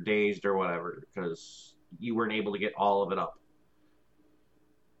stunned or dazed or whatever because you weren't able to get all of it up.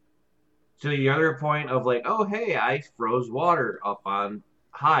 To the other point of like, oh, hey, I froze water up on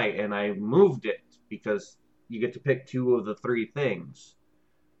high and I moved it because you get to pick 2 of the 3 things.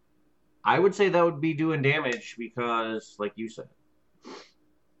 I would say that would be doing damage because, like you said.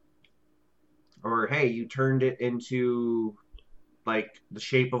 Or, hey, you turned it into like the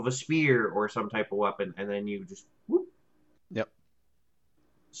shape of a spear or some type of weapon, and then you just whoop. Yep.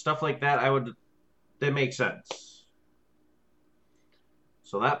 Stuff like that, that makes sense.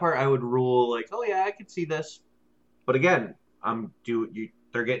 So that part I would rule like, oh yeah, I could see this. But again,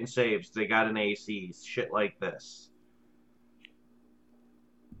 they're getting saves. They got an AC, shit like this.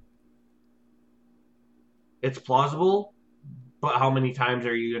 It's plausible, but how many times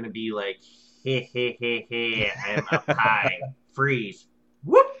are you going to be like, hey, I'm up high, freeze,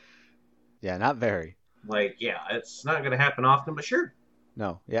 whoop? Yeah, not very. Like, yeah, it's not going to happen often, but sure.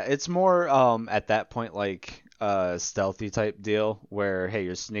 No, yeah, it's more at that point like a stealthy type deal where, hey,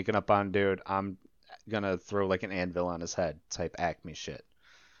 you're sneaking up on dude, I'm gonna throw like an anvil on his head type Acme shit.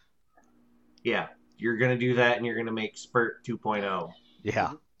 Yeah, you're going to do that and you're going to make Spurt 2.0.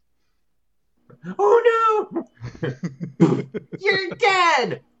 Yeah. Oh no! You're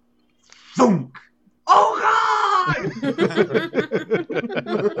dead! Thunk! Oh god!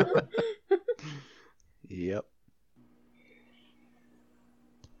 Yep.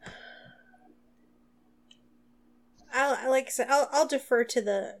 I'll defer to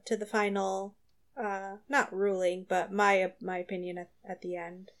the final, not ruling, but my opinion at the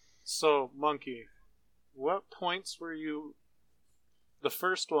end. So, Monkey, what points were you? The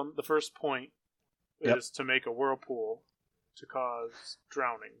first point is to make a whirlpool to cause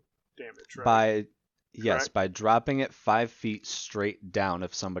drowning damage, right? By dropping it 5 feet straight down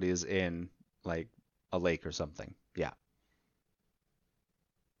if somebody is in like a lake or something. Yeah.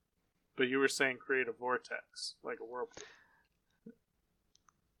 But you were saying create a vortex, like a whirlpool.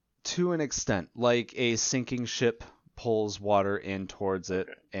 To an extent, like a sinking ship pulls water in towards it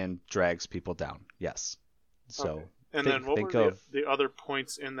and drags people down. Yes. So. Okay. And then what were the other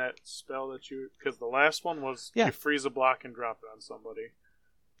points in that spell that you... Because the last one was you freeze a block and drop it on somebody.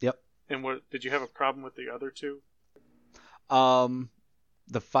 Yep. And what did you have a problem with the other two?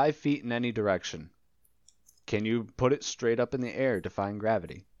 The 5 feet in any direction. Can you put it straight up in the air, defying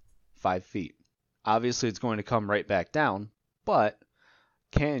gravity? 5 feet. Obviously, it's going to come right back down, but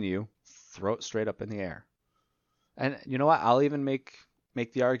can you throw it straight up in the air? And you know what? I'll even make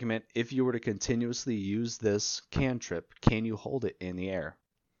the argument, if you were to continuously use this cantrip, can you hold it in the air?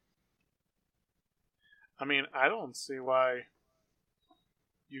 I mean, I don't see why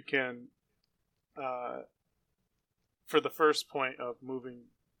you can, for the first point of moving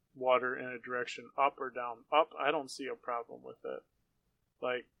water in a direction up or down. Up, I don't see a problem with it.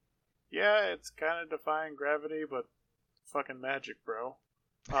 Like, yeah, it's kind of defying gravity, but fucking magic, bro.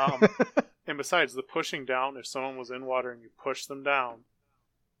 And besides, the pushing down, if someone was in water and you push them down,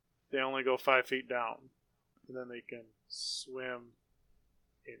 they only go 5 feet down. And then they can swim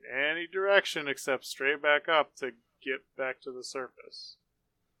in any direction except straight back up to get back to the surface.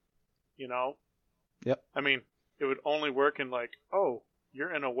 You know? Yep. I mean, it would only work in like, oh,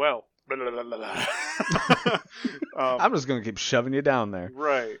 you're in a well. I'm just going to keep shoving you down there.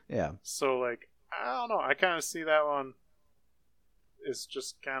 Right. Yeah. So, like, I don't know. I kind of see that one is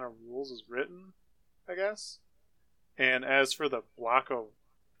just kind of rules as written, I guess. And as for the block of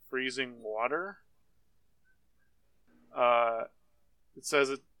freezing water, it says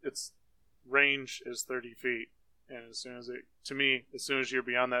its range is 30 feet. And as soon as you're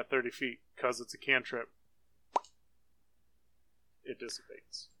beyond that 30 feet, because it's a cantrip, it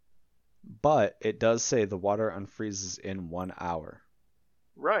dissipates. But it does say the water unfreezes in 1 hour.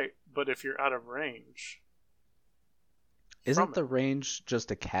 Right, but if you're out of range... Isn't the range just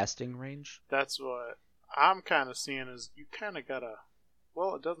a casting range? That's what I'm kind of seeing is you kind of gotta...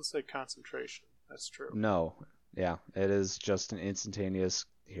 Well, it doesn't say concentration. That's true. No. Yeah, it is just an instantaneous,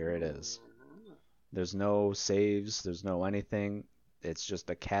 here it is. There's no saves, there's no anything. It's just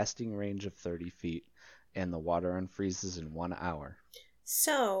a casting range of 30 feet, and the water unfreezes in 1 hour.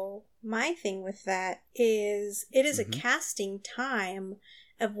 So, my thing with that is, it is a casting time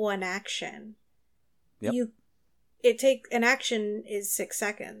of one action. Yep. An action is 6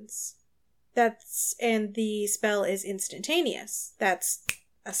 seconds. And the spell is instantaneous. That's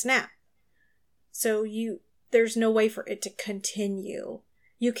a snap. So there's no way for it to continue.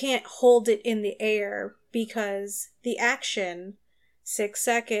 You can't hold it in the air because the action, 6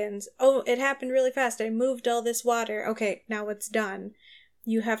 seconds, oh, it happened really fast. I moved all this water. Okay, now it's done.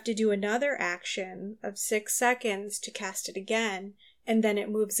 You have to do another action of 6 seconds to cast it again, and then it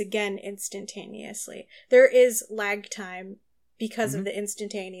moves again instantaneously. There is lag time because of the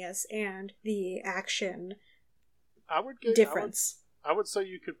instantaneous and the action difference. I would say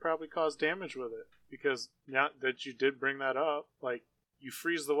you could probably cause damage with it, because now that you did bring that up, like, you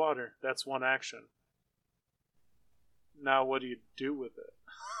freeze the water, that's one action. Now what do you do with it?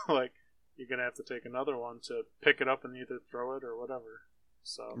 Like, you're going to have to take another one to pick it up and either throw it or whatever.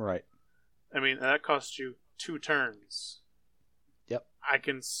 So, right. I mean, that costs you 2 turns. Yep. I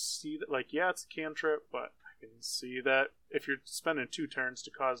can see that, like, yeah, it's a cantrip, but I can see that if you're spending 2 turns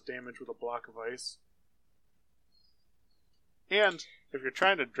to cause damage with a block of ice. And if you're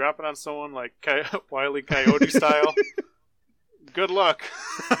trying to drop it on someone like Wile E. Coyote style, good luck.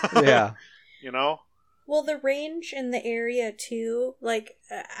 Yeah. You know? Well, the range in the area too, like,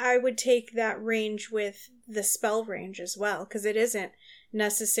 I would take that range with the spell range as well, because it isn't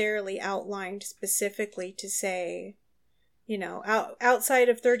necessarily outlined specifically to say, you know, outside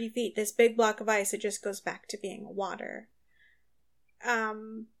of 30 feet, this big block of ice, it just goes back to being water.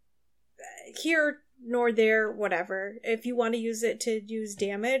 Here nor there, whatever. If you want to use it to use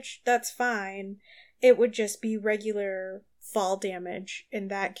damage, that's fine. It would just be regular fall damage in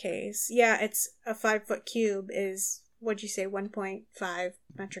that case. Yeah, it's a 5-foot cube is, what'd you say, 1.5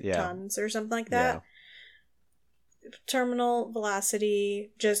 metric tons or something like that? Yeah. Terminal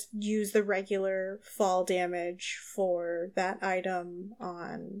velocity, just use the regular fall damage for that item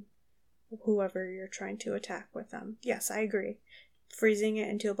on whoever you're trying to attack with them. Yes, I agree. Freezing it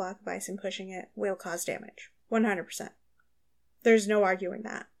into a block of ice and pushing it will cause damage. 100%. There's no arguing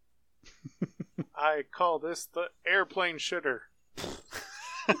that. I call this the airplane shitter.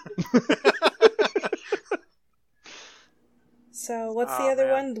 So, what's the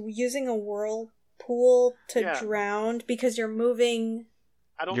other one? Using a whirlpool to drown because you're moving.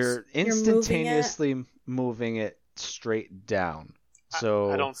 You're instantaneously moving it straight down.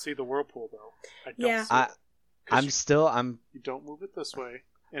 So I don't see the whirlpool though. I'm You don't move it this way.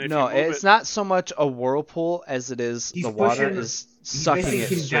 And no, it's not so much a whirlpool as it is the water is sucking it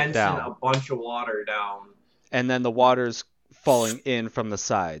straight down. A bunch of water down. And then the water's falling in from the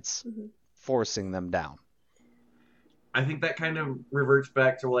sides, forcing them down. I think that kind of reverts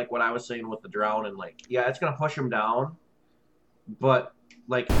back to like what I was saying with the drown and like, yeah, it's gonna push them down, but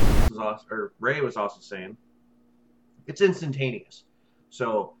like Ray was also saying, it's instantaneous.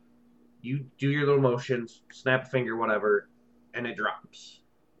 So you do your little motions, snap a finger, whatever, and it drops.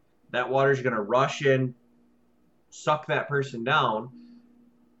 That water's gonna rush in, suck that person down,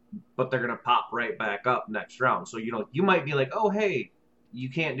 but they're gonna pop right back up next round. So you might be like, oh hey, you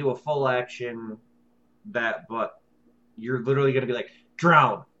can't do a full action but you're literally going to be like,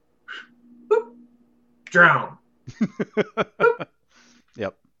 drown. Boop. Drown. Boop.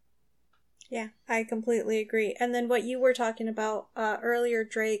 Yep. Yeah, I completely agree. And then what you were talking about earlier,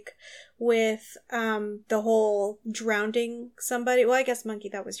 Drake, with the whole drowning somebody. Well, I guess, Monkey,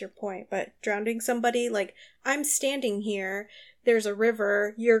 that was your point. But drowning somebody, like, I'm standing here. There's a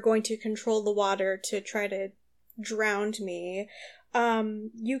river. You're going to control the water to try to drown me.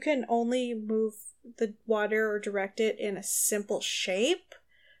 You can only move the water or direct it in a simple shape.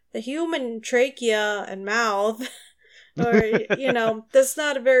 The human trachea and mouth, or, that's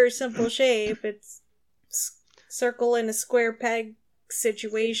not a very simple shape. It's circle in a square peg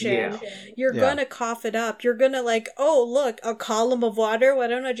situation. Yeah. You're gonna cough it up. You're gonna oh, look, a column of water. Why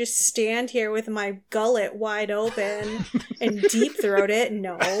don't I just stand here with my gullet wide open and deep throat it?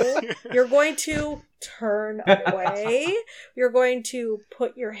 No. You're going to turn away. You're going to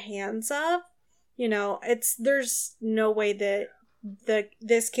put your hands up. There's no way that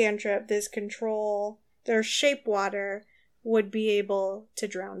this cantrip, this control, their shape water would be able to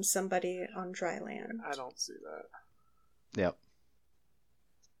drown somebody on dry land. I don't see that. Yep.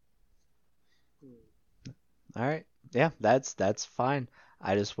 All right. Yeah, that's fine.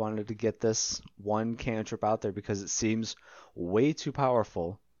 I just wanted to get this one cantrip out there because it seems way too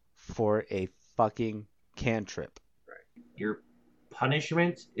powerful for a fucking cantrip. Right. Your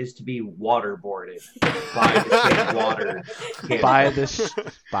punishment is to be waterboarded by the shape water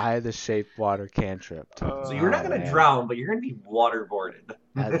cantrip. By the shape water cantrip. So you're not going to drown, but you're going to be waterboarded.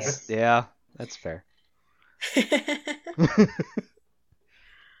 That's fair.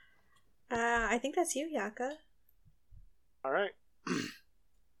 I think that's you, Yaka. All right.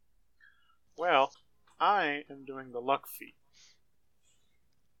 Well, I am doing the luck feat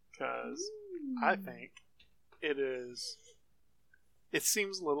because I think it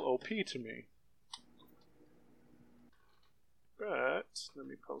seems a little OP to me. But let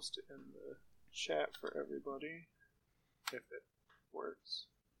me post it in the chat for everybody if it works.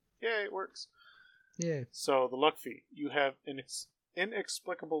 Yay, it works. Yeah. So the luck feat, you have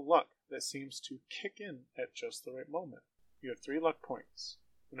inexplicable luck that seems to kick in at just the right moment. You have 3 luck points.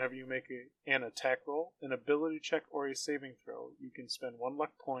 Whenever you make an attack roll, an ability check, or a saving throw, you can spend 1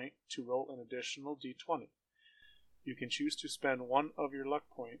 luck point to roll an additional d20. You can choose to spend 1 of your luck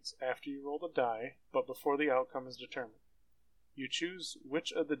points after you roll the die, but before the outcome is determined. You choose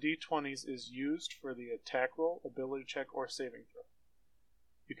which of the d20s is used for the attack roll, ability check, or saving throw.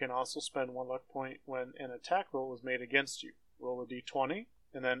 You can also spend 1 luck point when an attack roll is made against you. Roll a d20,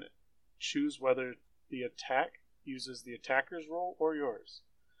 and then choose whether the attack uses the attacker's roll or yours.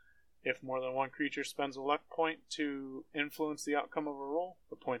 If more than one creature spends a luck point to influence the outcome of a roll,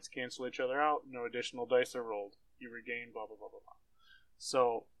 the points cancel each other out, no additional dice are rolled. You regain blah blah blah blah blah.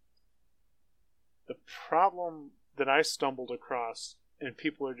 So The problem that I stumbled across, and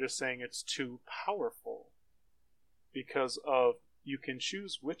people are just saying it's too powerful, because of you can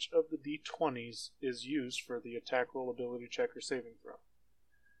choose which of the d20s is used for the attack roll, ability check, or saving throw.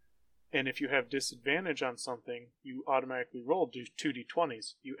 And if you have disadvantage on something, you automatically roll 2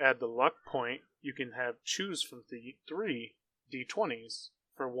 d20s. You add the luck point, you can choose from the 3 d20s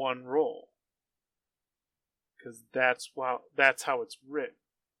for one roll. Because that's how it's written.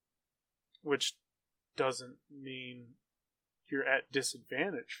 Which doesn't mean you're at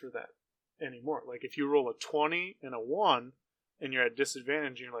disadvantage for that anymore. Like, if you roll a 20 and a 1, and you're at disadvantage,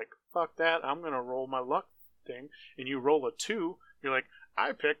 and you're like, fuck that, I'm going to roll my luck thing, and you roll a 2, you're like,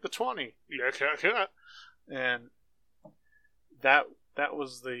 I picked the 20. Yeah. And that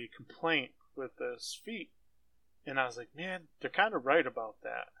was the complaint with this feat. And I was like, man, they're kind of right about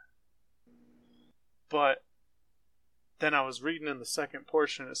that. But then I was reading in the second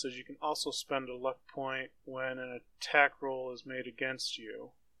portion, it says you can also spend a luck point when an attack roll is made against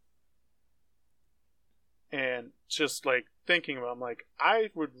you. And just like thinking about it, I'm like,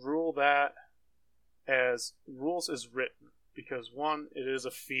 I would rule that as rules as written. Because one, it is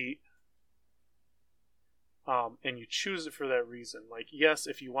a feat. And you choose it for that reason. Like, yes,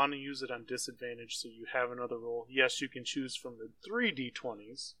 if you want to use it on disadvantage so you have another roll, yes, you can choose from the 3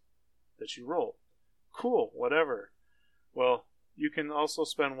 d20s that you roll. Cool, whatever. Well, you can also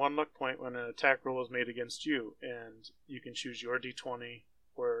spend 1 luck point when an attack roll is made against you, and you can choose your d20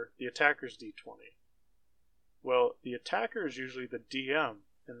 or the attacker's d20. Well, the attacker is usually the DM,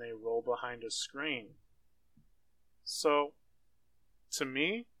 and they roll behind a screen. So, to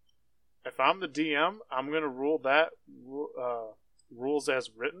me, if I'm the DM, I'm going to rule that rules as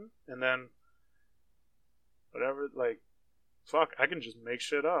written, and then whatever, like, fuck, I can just make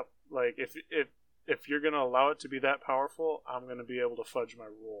shit up. Like, if you're going to allow it to be that powerful, I'm going to be able to fudge my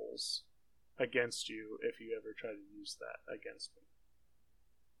rolls against you if you ever try to use that against me.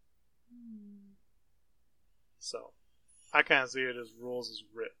 So, I kind of see it as rules as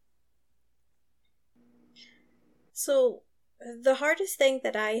written. So, the hardest thing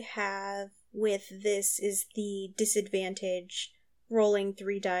that I have with this is the disadvantage. Rolling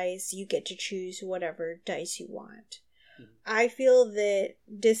 3 dice, you get to choose whatever dice you want. Mm-hmm. I feel that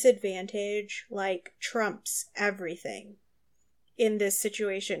disadvantage, like, trumps everything in this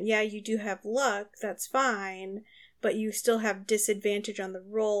situation. Yeah, you do have luck, that's fine, but you still have disadvantage on the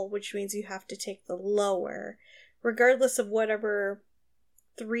roll, which means you have to take the lower. Regardless of whatever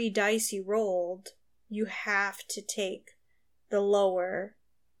 3 dice you rolled, you have to take the lower.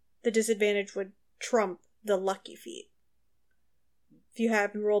 The disadvantage would trump the lucky feat. If you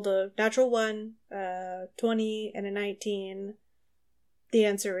have rolled a natural 1, 20, and a 19, the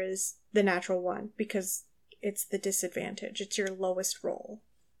answer is the natural 1, because it's the disadvantage. It's your lowest roll.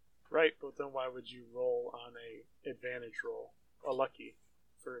 Right, but then why would you roll on a advantage roll, a lucky,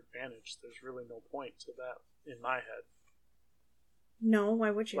 for advantage? There's really no point to that in my head. No, why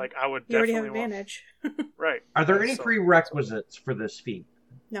would you? Like, I would you already definitely have advantage. Right. Are there any prerequisites for this feat?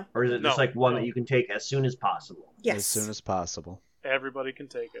 No. Or is it just like one that you can take as soon as possible? Yes. As soon as possible. Everybody can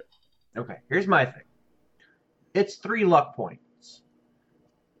take it. Okay, here's my thing. It's 3 luck points.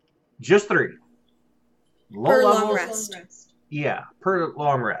 Just 3. Per long rest. Yeah, per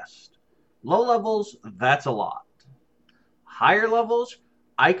long rest. Low levels, that's a lot. Higher levels,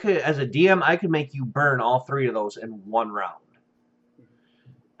 as a DM, I could make you burn all 3 of those in 1 round.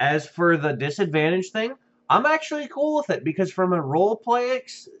 As for the disadvantage thing, I'm actually cool with it, because from a roleplay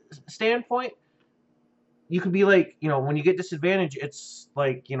standpoint, you could be like, when you get disadvantage, it's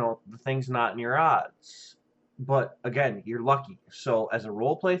like, the thing's not in your odds. But again, you're lucky. So as a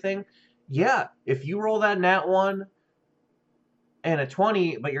roleplay thing, yeah, if you roll that nat 1 and a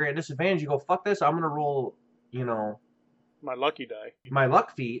 20, but you're at disadvantage, you go, fuck this, I'm going to roll, my lucky die. My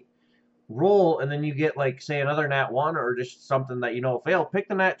luck feat. Roll, and then you get, like, say, another nat 1 or just something that fail. Pick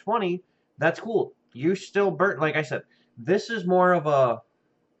the nat 20. That's cool. You still burn. Like I said, this is more of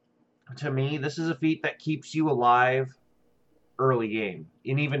to me, this is a feat that keeps you alive early game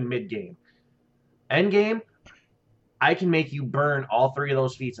and even mid game. End game, I can make you burn all 3 of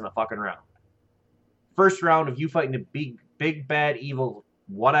those feats in a fucking round. First round of you fighting the big bad evil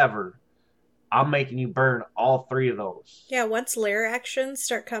whatever, I'm making you burn all 3 of those. Yeah, once lair actions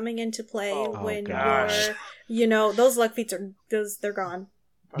start coming into play, when gosh. you're, those luck feats they're gone.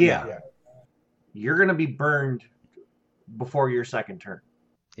 Yeah. You're going to be burned before your second turn.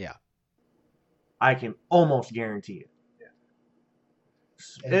 Yeah. I can almost guarantee it.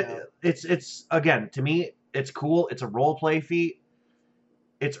 Yeah. It's again, to me, it's cool. It's a role play feat.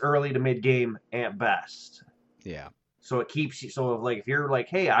 It's early to mid game at best. Yeah. So it keeps you. So like if you're like,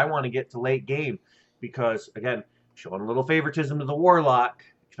 hey, I want to get to late game, because again, showing a little favoritism to the Warlock,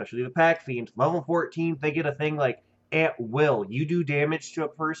 especially the Pack Fiend. Level 14, they get a thing like at will. You do damage to a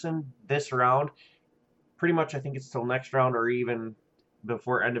person this round. Pretty much, I think it's till next round or even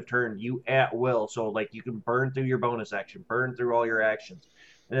before end of turn. You at will. So like you can burn through your bonus action, burn through all your actions,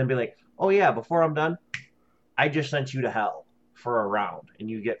 and then be like, oh yeah, before I'm done, I just sent you to hell for a round, and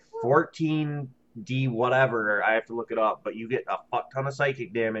you get 14 D whatever. I have to look it up, but you get a fuck ton of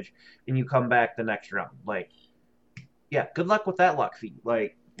psychic damage, and you come back the next round. Like, yeah, good luck with that luck feat.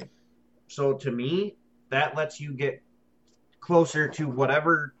 Like, so to me, that lets you get closer to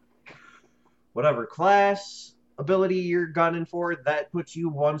whatever class ability you're gunning for. That puts you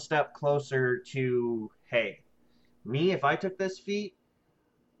one step closer to, hey, me, if I took this feat,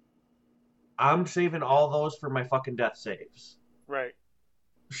 I'm saving all those for my fucking death saves. Right.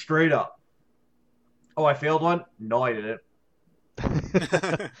 Straight up. Oh, I failed one? No, I didn't.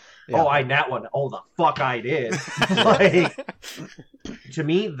 Yeah. Oh, I nat one. Oh, the fuck I did. Like, to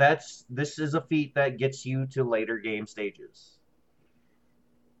me, this is a feat that gets you to later game stages.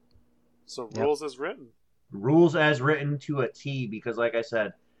 So rules as written. Rules as written to a T, because like I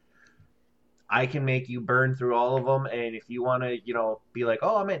said, I can make you burn through all of them, and if you want to, be like,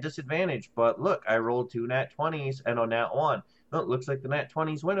 oh, I'm at disadvantage, but look, I rolled 2 nat 20s and a nat 1. Oh, it looks like the nat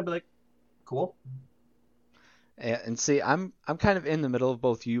 20s win. I'll be like, cool. And see, I'm kind of in the middle of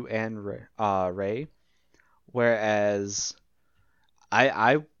both you and Ray, whereas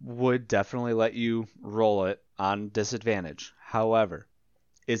I would definitely let you roll it on disadvantage. However,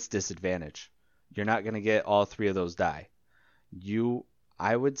 it's disadvantage. You're not going to get all 3 of those die.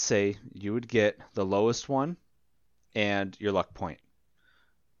 I would say you would get the lowest one and your luck point,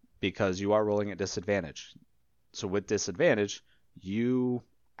 because you are rolling at disadvantage. So with disadvantage, you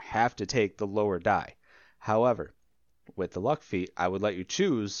have to take the lower die. However, with the luck feat, I would let you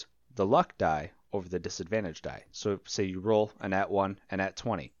choose the luck die over the disadvantage die. So say you roll a nat 1 and nat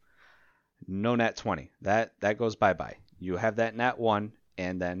 20. No nat 20. That goes bye-bye. You have that nat 1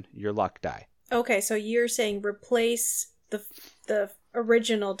 and then your luck die. Okay, so you're saying replace the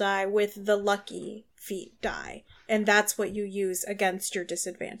original die with the lucky feat die, and that's what you use against your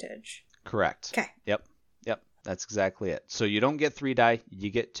disadvantage. Correct. Okay. Yep. That's exactly it. So you don't get 3 die,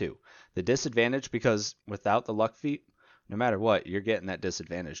 you get 2. The disadvantage, because without the luck feat, no matter what, you're getting that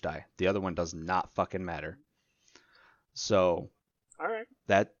disadvantage die. The other one does not fucking matter. So, all right.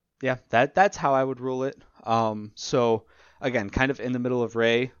 That's how I would rule it. So again, kind of in the middle of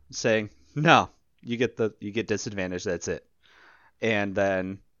Ray saying, no, you get disadvantage, that's it. And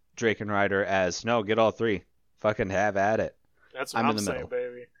then Drake and Ryder as, no, get all 3. Fucking have at it. That's what I'm saying, middle.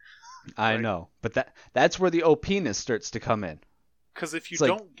 baby. I know, but that's where the OP-ness starts to come in. Because if you It's like-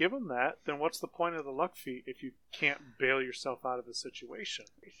 don't give them that, then what's the point of the luck feat if you can't bail yourself out of the situation?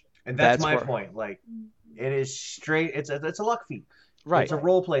 And that's my where- point. Like, it is straight. It's a luck feat. Right. It's a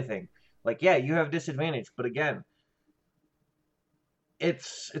role play thing. Like, yeah, you have disadvantage, but again,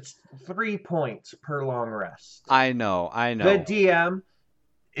 it's 3 points per long rest. I know. The DM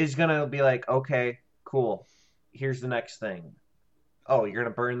is gonna be like, okay, cool. Here's the next thing. Oh, you're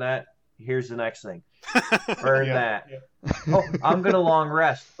gonna burn that? Here's the next thing. Burn that. Yeah. Oh, I'm gonna long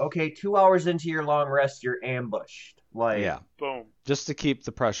rest. Okay, 2 hours into your long rest, you're ambushed. Like, Yeah. Boom. Just to keep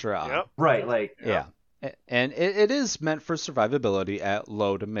the pressure on. Yep. right, like, Yeah. And it is meant for survivability at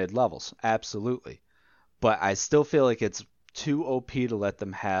low to mid levels. Absolutely. But I still feel like it's too OP to let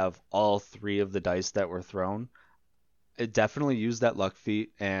them have all 3 of the dice that were thrown. It definitely use that luck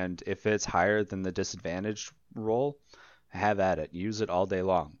feat, and if it's higher than the disadvantage roll, have at it. Use it all day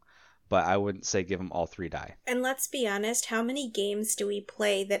long. But I wouldn't say give them all 3 die. And let's be honest, how many games do we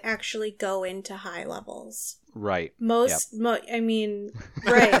play that actually go into high levels? Right. I mean,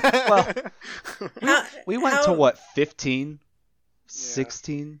 right. Well, How- we went how- to what, 15?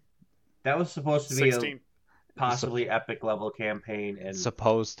 16? that was supposed to be 16. a possibly epic level campaign, and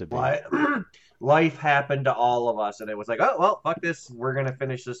Supposed to be. life happened to all of us, and it was like, oh, well, fuck this. We're going to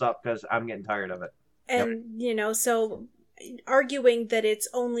finish this up because I'm getting tired of it. And, so arguing that it's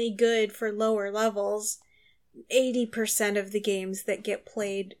only good for lower levels, 80% of the games that get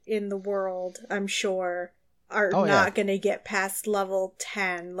played in the world, I'm sure, are not going to get past level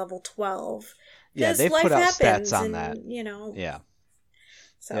 10, level 12. Yeah, they've life put out happens stats on and, that. Yeah.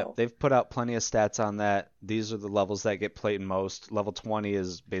 So. Yep, they've put out plenty of stats on that. These are the levels that get played most. Level 20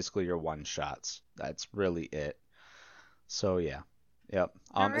 is basically your one-shots. That's really it. So, yeah. Yep.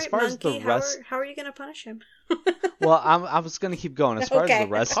 All right, as far Monkey, as the rest... how are you going to punish him? Well, I was going to keep going. As far as the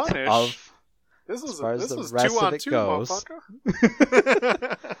rest Punish? of... This far as was the 2 rest of on it 2, goes.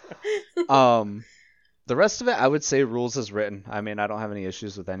 motherfucker. The rest of it, I would say rules as written. I mean, I don't have any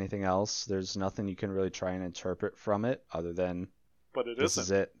issues with anything else. There's nothing you can really try and interpret from it other than But it this isn't.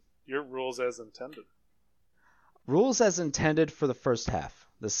 is it. Your rules as intended. Rules as intended for the first half.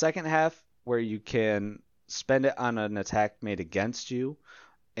 The second half, where you can spend it on an attack made against you,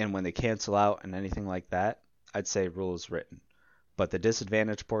 and when they cancel out and anything like that, I'd say rules written. But the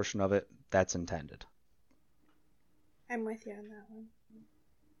disadvantage portion of it, that's intended. I'm with you on that one.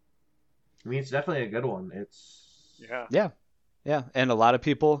 I mean, it's definitely a good one. It's Yeah, and a lot of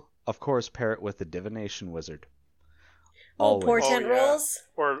people, of course, pair it with the divination wizard. Oh, Always. portent Oh, yeah. rolls.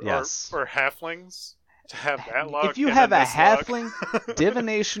 Yes. Or halflings to have that luck. If you and have a then this luck. halfling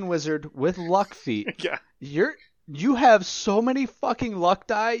divination wizard with luck feet, Yeah. you have so many fucking luck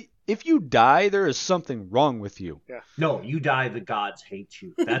die. If you die, there is something wrong with you. No, you die, the gods hate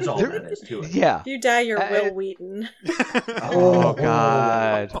you. That's all that is to it. Yeah. If you die, you're I- Will Wheaton. Oh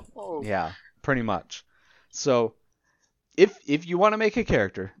God. Oh. Yeah, pretty much. So, if you want to make a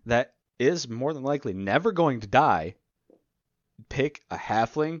character that is more than likely never going to die, pick a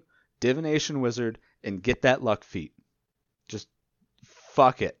halfling divination wizard and get that luck feat. Just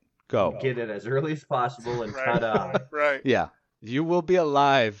fuck it. Go. Get it as early as possible and Right. ta-da. Right. Yeah. You will be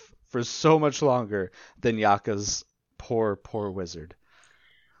alive for so much longer than Yaka's poor wizard.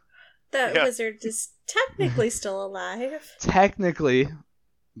 That Yeah. wizard is technically still alive. Technically,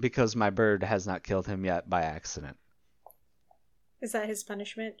 because my bird has not killed him yet by accident. Is that his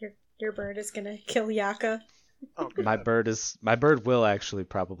punishment? Your bird is gonna kill Yaka. Oh, God. My bird will actually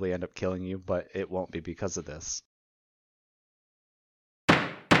probably end up killing you, but it won't be because of this.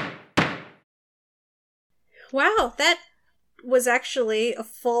 Wow, that was actually a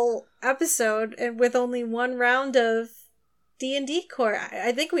full episode and with only one round of D&D core.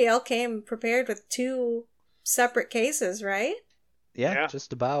 I think we all came prepared with 2 separate cases, right? Yeah, Yeah.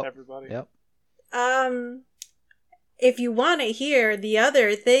 just about. Everybody. Yep. If you want to hear the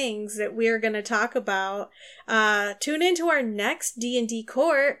other things that we're going to talk about, tune into our next D&D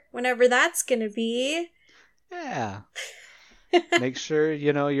court, whenever that's going to be. Yeah. Make sure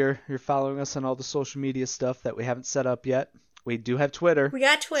you're following us on all the social media stuff that we haven't set up yet. We do have Twitter. We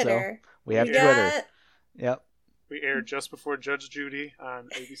got Twitter. We have We Twitter. got- Yep. We aired just before Judge Judy on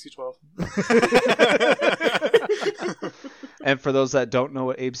ABC 12. And for those that don't know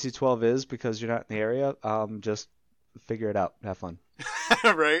what ABC 12 is because you're not in the area, just figure it out. Have fun.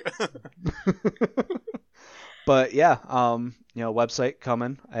 Right? But yeah, website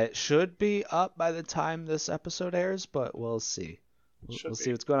coming. It should be up by the time this episode airs, but we'll see. We'll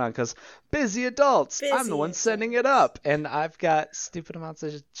see what's going on because busy adults. I'm the one sending it up, and I've got stupid amounts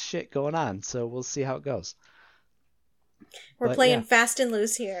of shit going on. So we'll see how it goes. We're But, playing yeah. fast and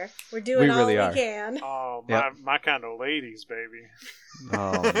loose here. We're doing We really all are. we can. Oh, Yep. my kind of ladies, baby.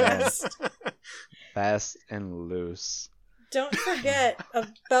 Oh man, fast and loose. Don't forget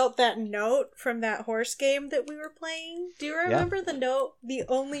about that note from that horse game that we were playing. Do you remember the note, the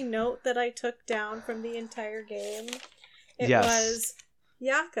only note that I took down from the entire game? It Yes. was,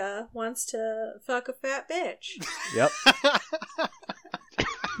 Yaka wants to fuck a fat bitch. Yep.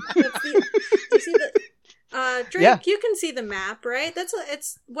 That's do you see the... Drake, Yeah. you can see the map, right?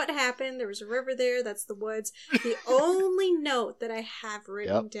 It's what happened. There was a river there. That's the woods. The only note that I have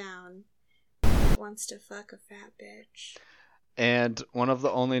written down, wants to fuck a fat bitch. And one of the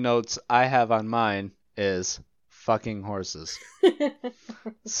only notes I have on mine is fucking horses.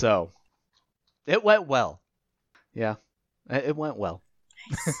 So, it went well. Yeah, it went well.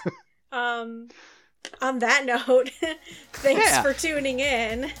 On that note, thanks Yeah. for tuning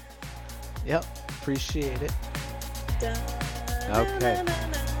in. Yep, appreciate it. Okay.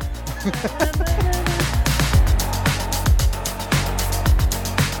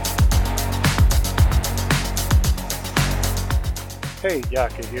 Hey,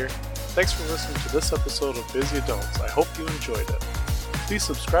 Yaka here. Thanks for listening to this episode of Busy Adults. I hope you enjoyed it. Please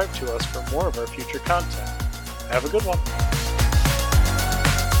subscribe to us for more of our future content. Have a good one.